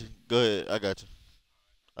got you. Go ahead. I got you.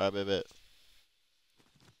 All right, bet, bet.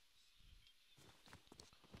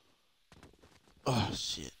 Oh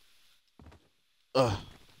shit. Uh,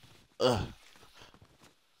 uh,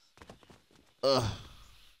 uh.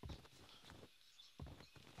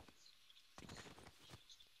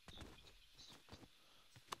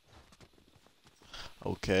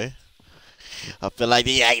 Okay. I feel like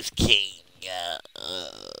the Ice King.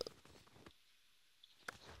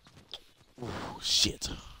 Ooh, shit.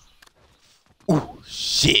 Ooh,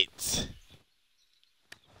 shit.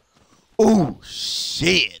 Ooh,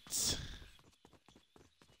 shit.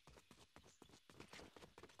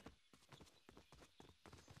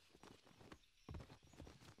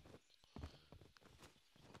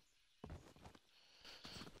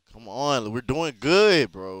 Come on, we're doing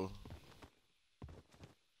good, bro.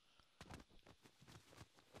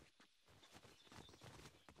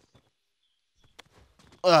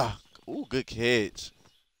 Ah, ooh, good catch.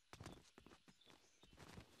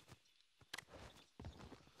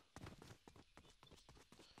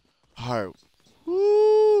 Hard.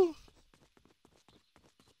 Woo.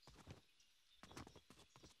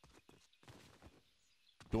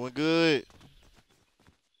 Doing good.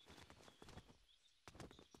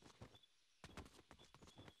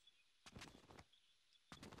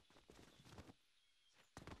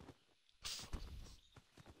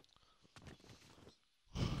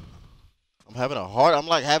 I'm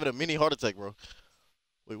like having a mini heart attack, bro.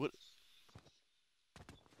 Wait, what?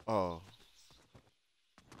 Oh,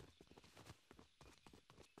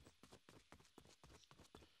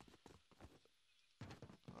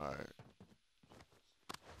 all right.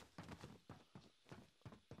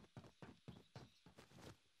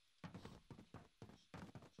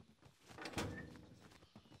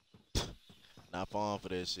 Not falling for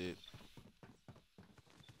that shit.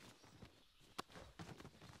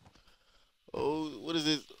 Oh, what is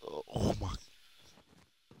this? Oh my.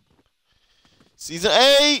 Season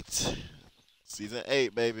 8. Season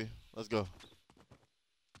 8, baby. Let's go.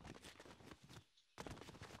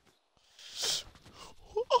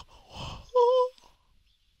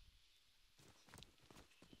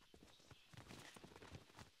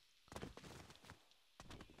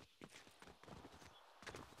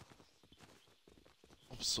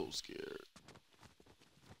 I'm so scared.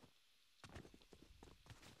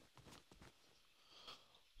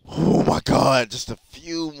 Oh my god, just a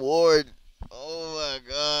few more. Oh my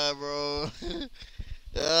god, bro.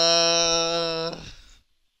 uh,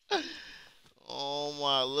 oh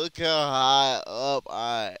my, look how high up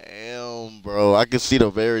I am, bro. I can see the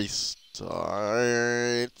very start.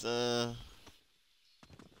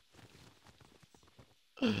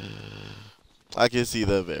 I can see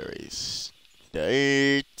the very start.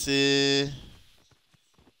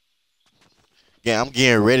 Yeah, I'm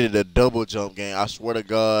getting ready to double jump, gang. I swear to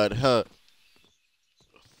God. Huh.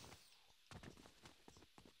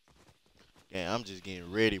 Yeah, I'm just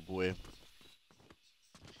getting ready, boy.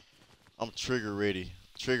 I'm trigger ready.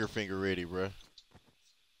 Trigger finger ready, bro.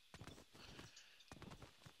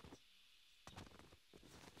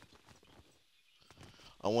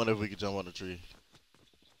 I wonder if we could jump on the tree.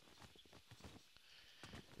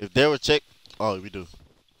 If there were check. Oh, we do.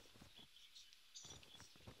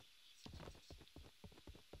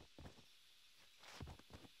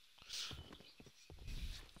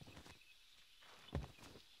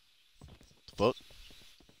 Fuck.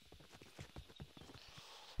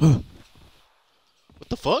 What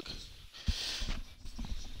the fuck?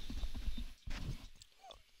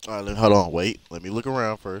 All right, hold on. Wait. Let me look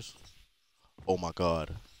around first. Oh my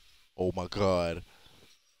god. Oh my god.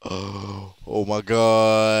 Oh my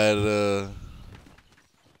god.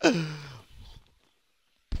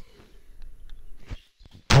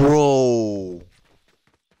 Bro.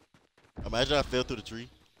 Imagine I fell through the tree.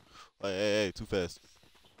 Hey, too fast.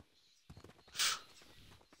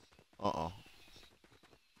 Uh-uh.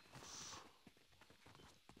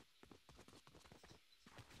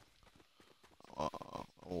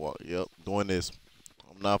 Yep, doing this.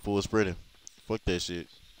 I'm not full sprinting. Fuck that shit.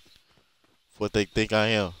 What they think I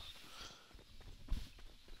am.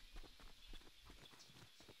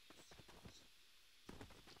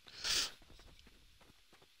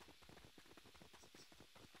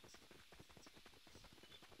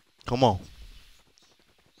 Come on.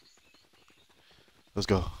 Let's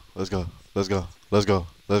go. Let's go. Let's go. Let's go.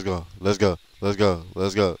 Let's go. Let's go. Let's go.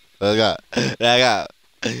 Let's go. Let's go. Let's go.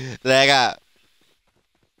 Let's go.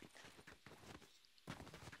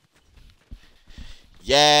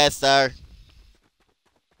 Yes, sir.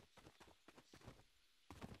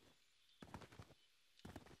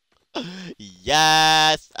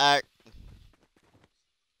 Yes, sir.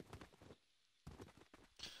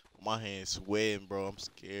 My hand's sweating, bro. I'm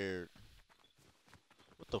scared.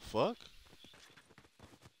 What the fuck?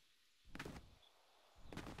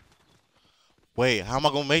 Wait, how am I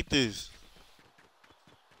gonna make this?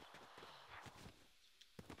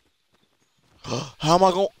 How am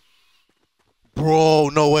I gonna? Bro,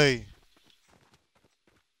 no way.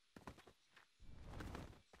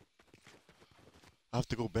 I have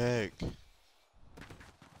to go back.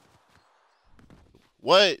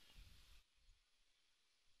 What?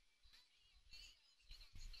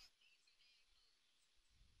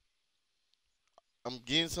 I'm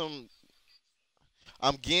getting some.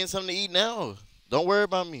 I'm getting something to eat now. Don't worry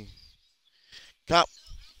about me. Cop,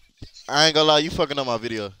 I ain't gonna lie, you fucking up my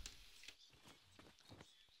video.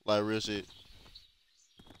 Like real shit.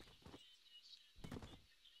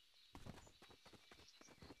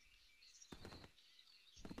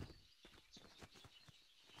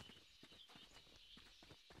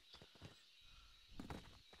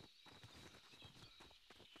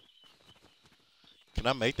 Can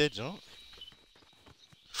I make that jump?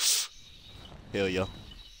 Hell yeah.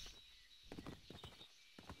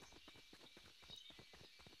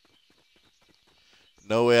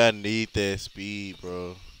 No way I need that speed,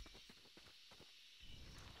 bro.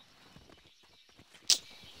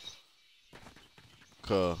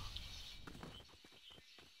 Cause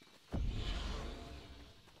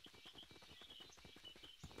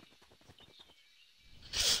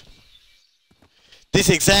this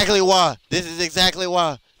is exactly why. This is exactly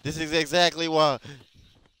why. This is exactly why.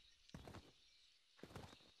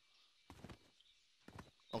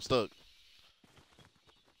 I'm stuck.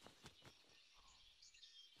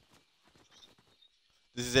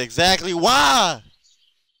 This is exactly why.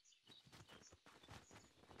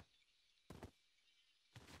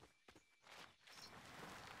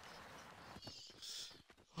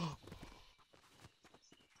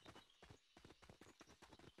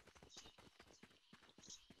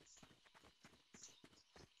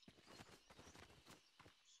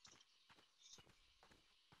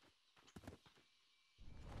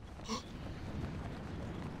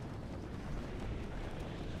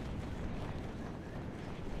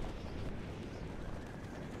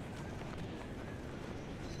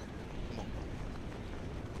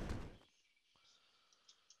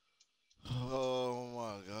 Oh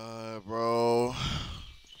my god, bro.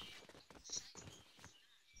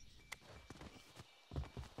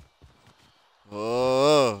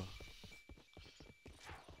 Oh.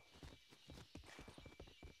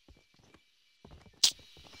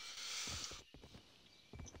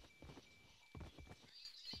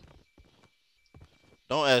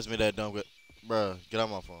 Don't ask me that dumb. Bruh, get out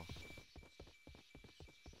my phone.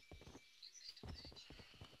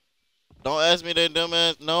 Don't ask me that dumb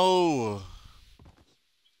ass. No.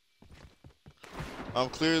 I'm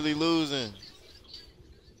clearly losing.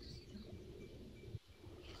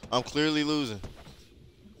 I'm clearly losing.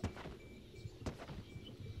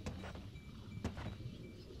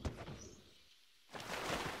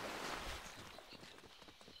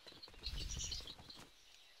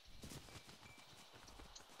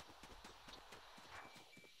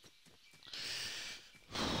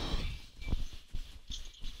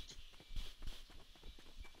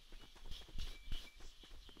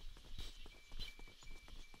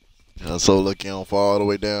 I'm so lucky I don't fall all the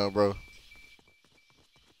way down, bro.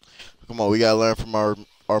 Come on, we gotta learn from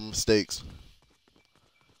our mistakes.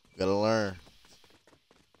 Gotta learn.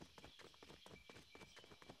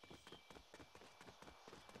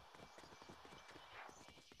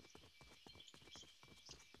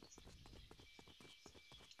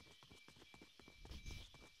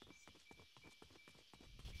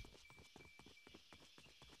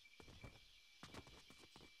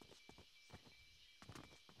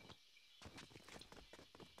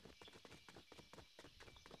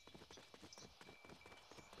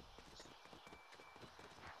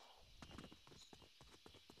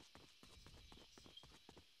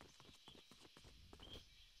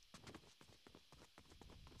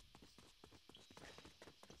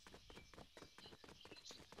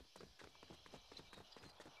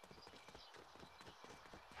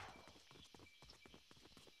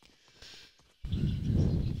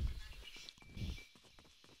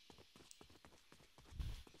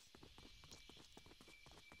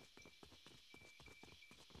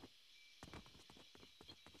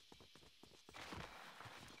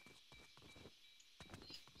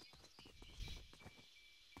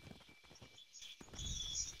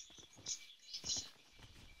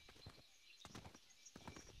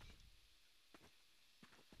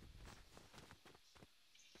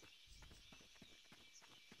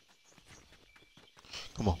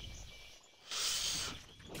 Come on.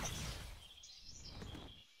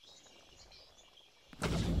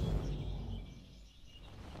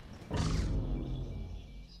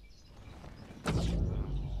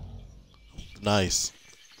 Nice.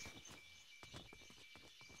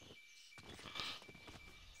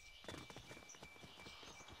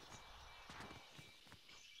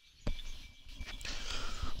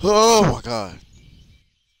 Oh my god.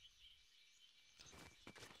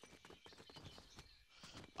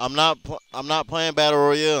 I'm not playing battle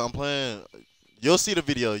royale. I'm playing. You'll see the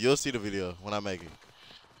video. You'll see the video when I make it.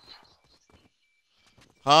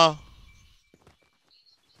 Huh?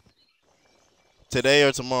 Today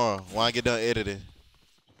or tomorrow when I get done editing.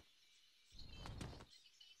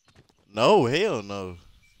 No, hell no.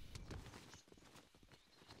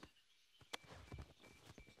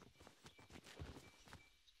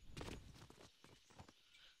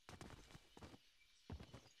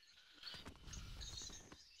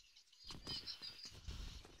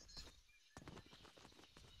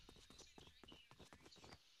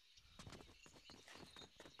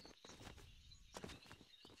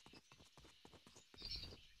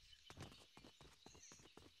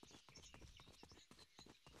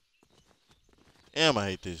 Damn, I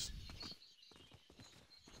hate this.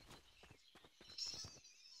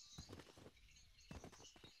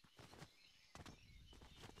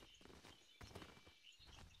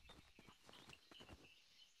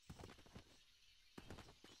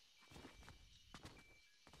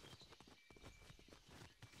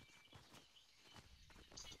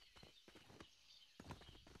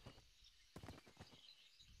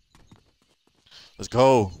 Let's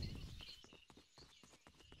go.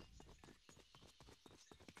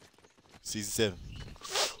 Season 7.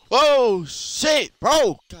 Oh, shit,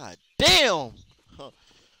 bro. God damn.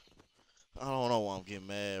 I don't know why I'm getting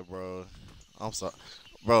mad, bro. I'm sorry.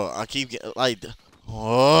 Bro, I keep getting, like,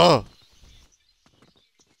 oh.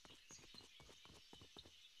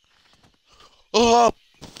 Oh.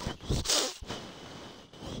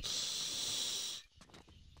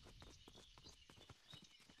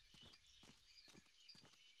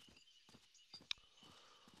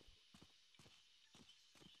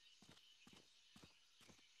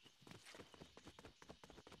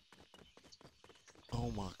 Oh,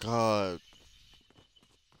 my God.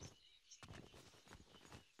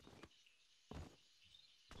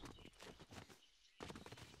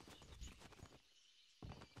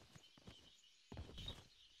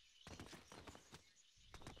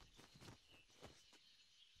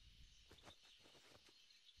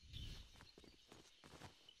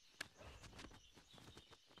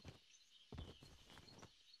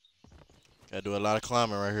 Gotta do a lot of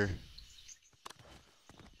climbing right here.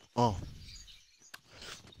 Oh.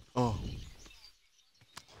 Oh.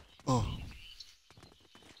 Oh.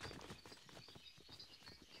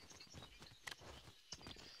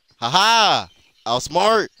 Haha!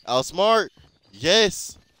 Outsmart! Outsmart!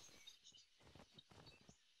 Yes!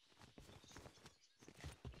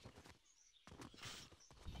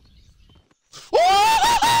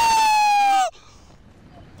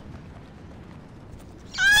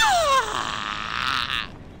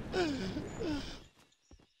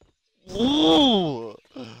 Ooh.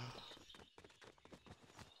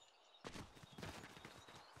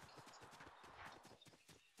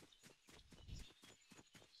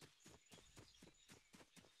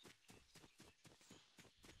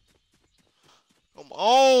 Come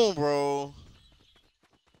on, bro.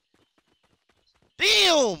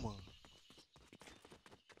 Damn!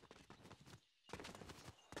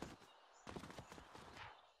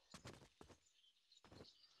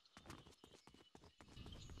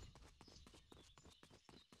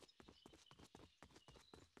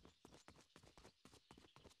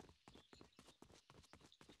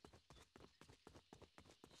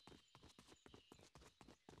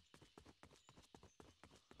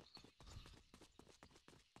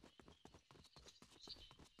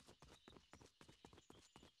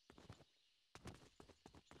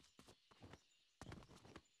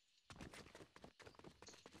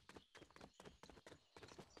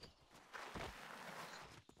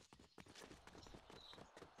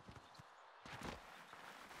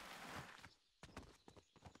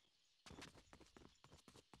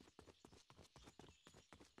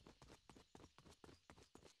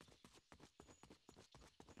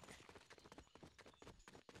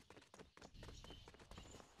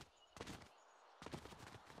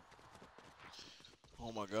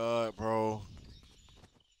 Oh my god, bro.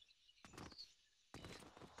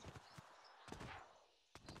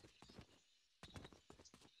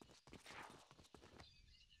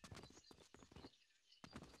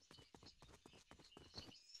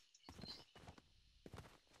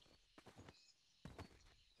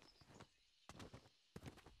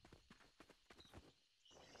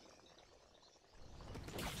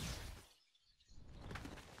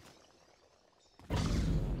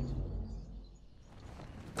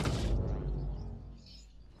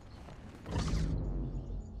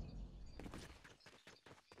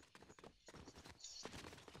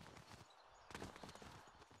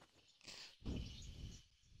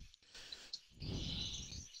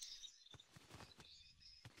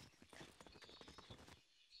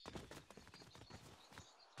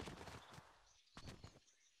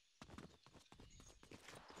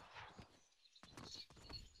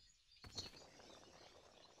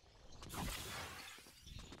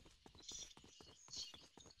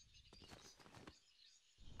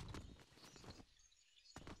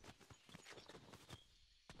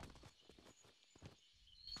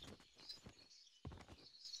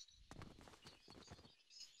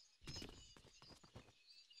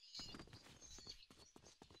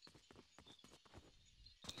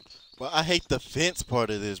 But I hate the fence part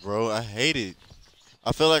of this, bro. I hate it.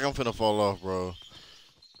 I feel like I'm finna fall off, bro.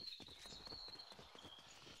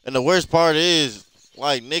 And the worst part is,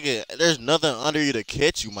 like, nigga, there's nothing under you to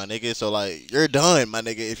catch you, my nigga. So, like, you're done, my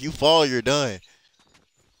nigga. If you fall, you're done.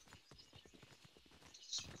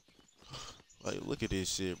 Like, look at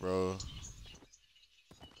this shit, bro.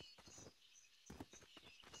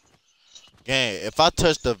 Gang, if I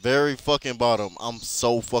touch the very fucking bottom, I'm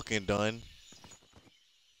so fucking done.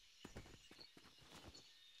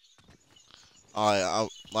 Alright,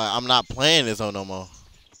 I'm not playing this on no more.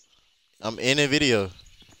 I'm in a video.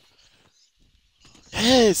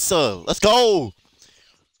 Yes, sir. Let's go.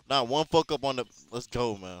 Not one fuck up on the. Let's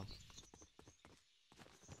go, man.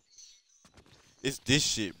 It's this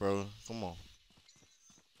shit, bro. Come on.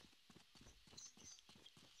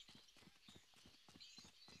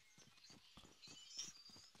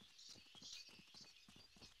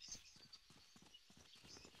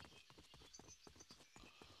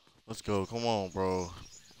 Let's go. Come on, bro.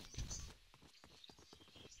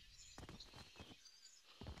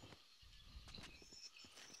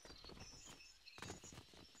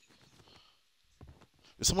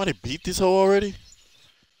 Did somebody beat this hoe already?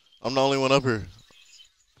 I'm the only one up here.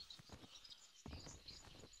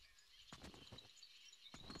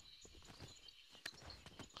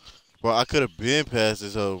 Bro, I could have been past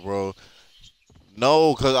this hoe, bro.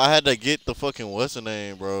 No, because I had to get the fucking what's the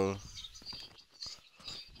name, bro.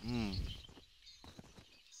 Mm.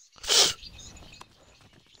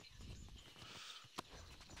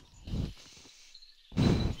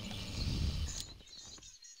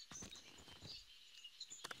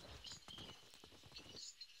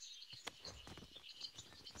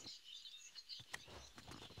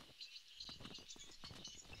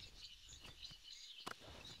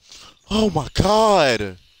 Oh my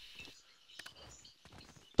god.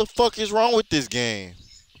 The fuck is wrong with this game?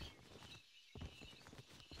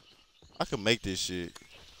 I can make this shit.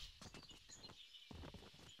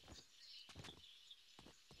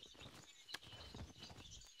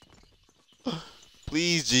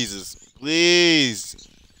 Please, Jesus. Please.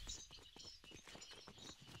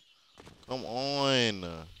 Come on.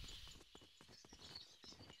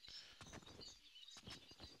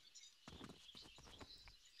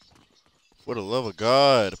 For the love of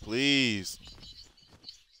God, please.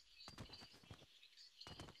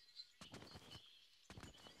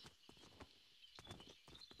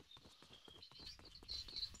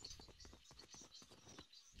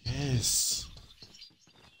 Yes.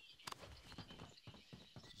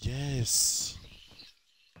 Yes.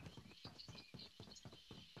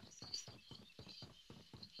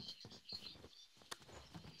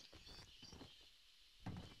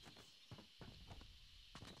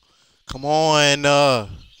 Come on.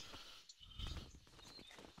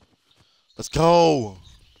 Let's go.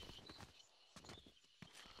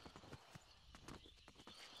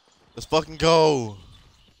 Let's fucking go.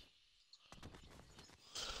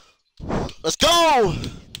 Let's go.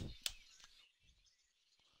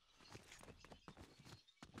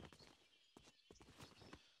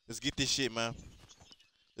 Let's get this shit, man.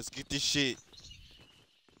 Let's get this shit.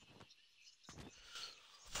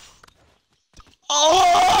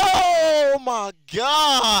 Oh my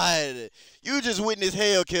God! You just witnessed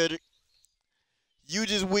hell, Kendrick. You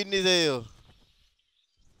just witnessed hell.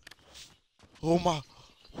 Oh my.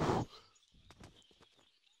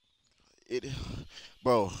 It,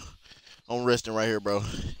 bro. I'm resting right here, bro.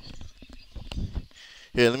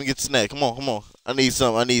 Here, let me get the snack. Come on, come on. I need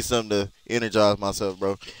something. I need something to energize myself,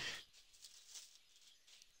 bro.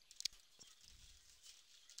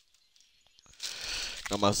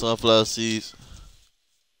 Got my sunflower seeds.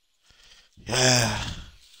 Yeah.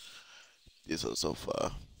 This was so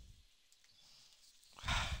far.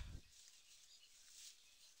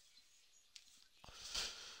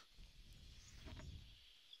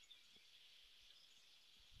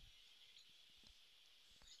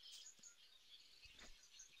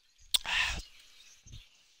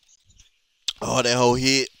 Oh, that whole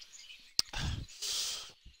hit.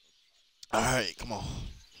 All right, come on.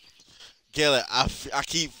 Kelly, I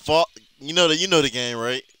keep fall. You know the game,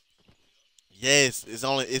 right? Yes, it's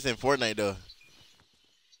in Fortnite though.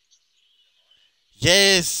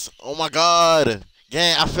 Yes. Oh my God.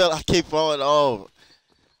 Gang, I felt I keep falling off. All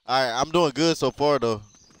right, I'm doing good so far though.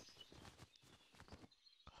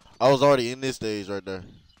 I was already in this stage right there.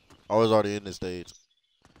 I was already in this stage.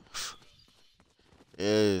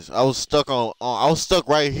 Yes, I was stuck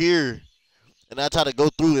right here, and I tried to go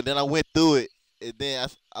through, and then I went through it, and then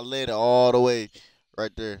I landed all the way right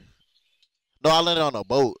there. No, I landed on a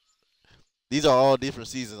boat. These are all different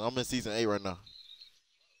seasons. I'm in season 8 right now.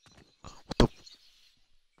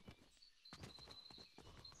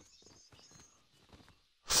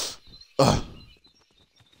 Ugh.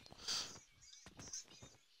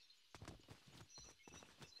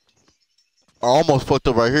 I almost fucked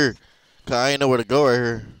up right here. Cause I ain't know where to go right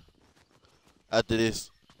here after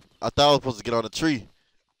this. I thought I was supposed to get on the tree.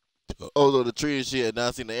 I was on the tree and shit, and now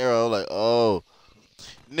I seen the arrow. I was like, oh,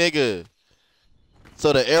 nigga.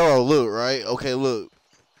 So the arrow, look, right? Okay, look.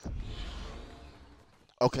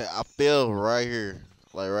 Okay, I fell right here.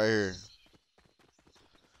 Like, right here.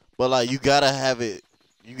 But, like, you gotta have it.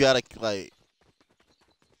 You gotta, like,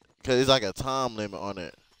 cause it's like a time limit on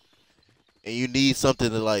it. And you need something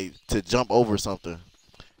to, like, to jump over something.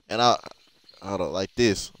 And I don't like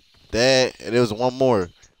this. That, and there was one more.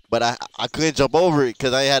 But I couldn't jump over it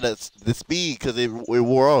because I had the speed because it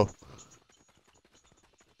wore off.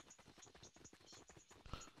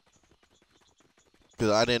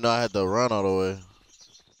 Because I didn't know I had to run all the way.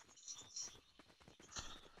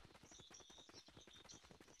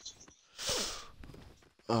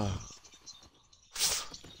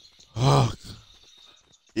 Uh,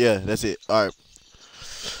 yeah, that's it. All right.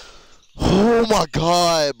 Oh my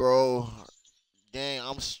god, bro. Dang,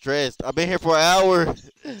 I'm stressed. I've been here for an hour.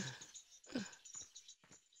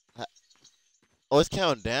 Oh, it's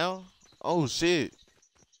counting down? Oh shit.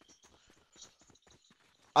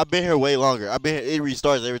 I've been here way longer. I've been here, it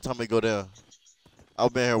restarts every time I go down.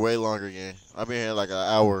 I've been here way longer again. I've been here like an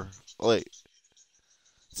hour. Wait,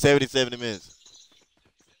 77 minutes.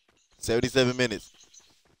 77 minutes.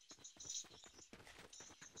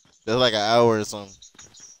 That's like an hour or something.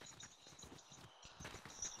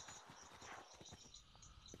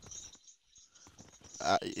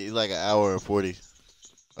 It's like an hour and 40.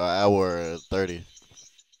 Or an hour and 30.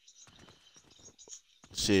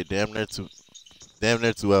 Shit, damn near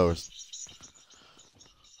 2 hours.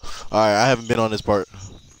 Alright, I haven't been on this part.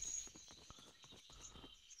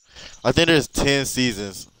 I think there's 10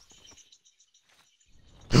 seasons.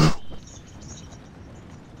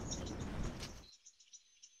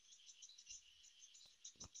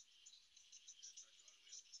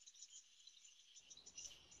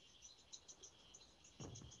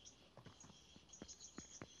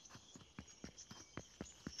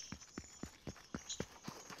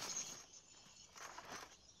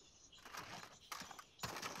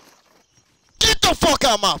 Get the fuck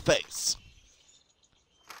out of my face!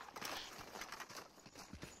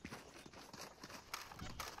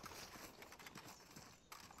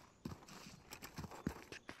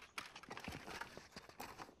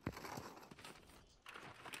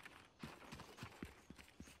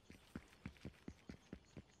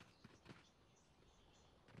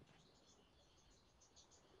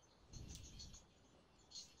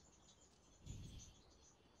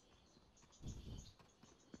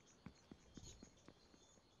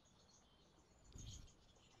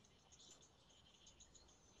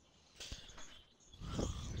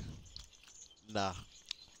 Nah,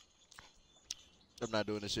 I'm not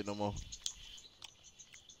doing this shit no more.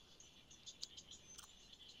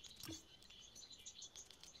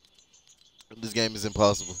 This game is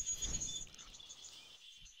impossible.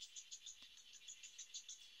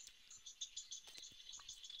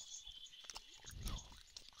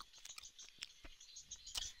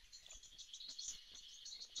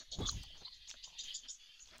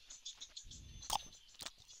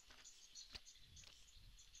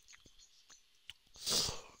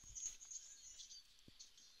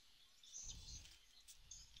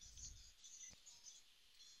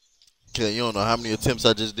 Okay, you don't know how many attempts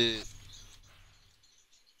I just did.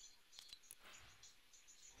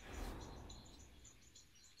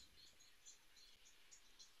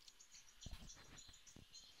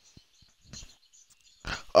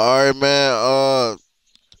 Alright, man.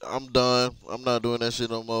 I'm done. I'm not doing that shit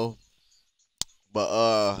no more.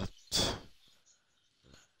 But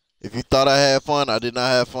if you thought I had fun, I did not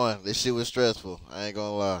have fun. This shit was stressful. I ain't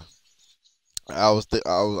gonna lie. I almost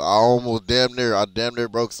I damn near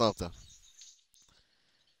broke something.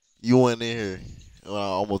 You went in here. When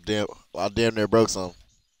I damn near broke something.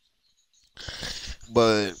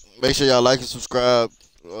 But make sure y'all like and subscribe.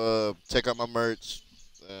 Check out my merch.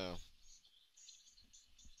 Yeah.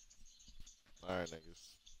 All right,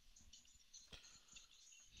 niggas.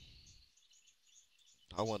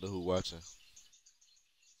 I wonder who watching.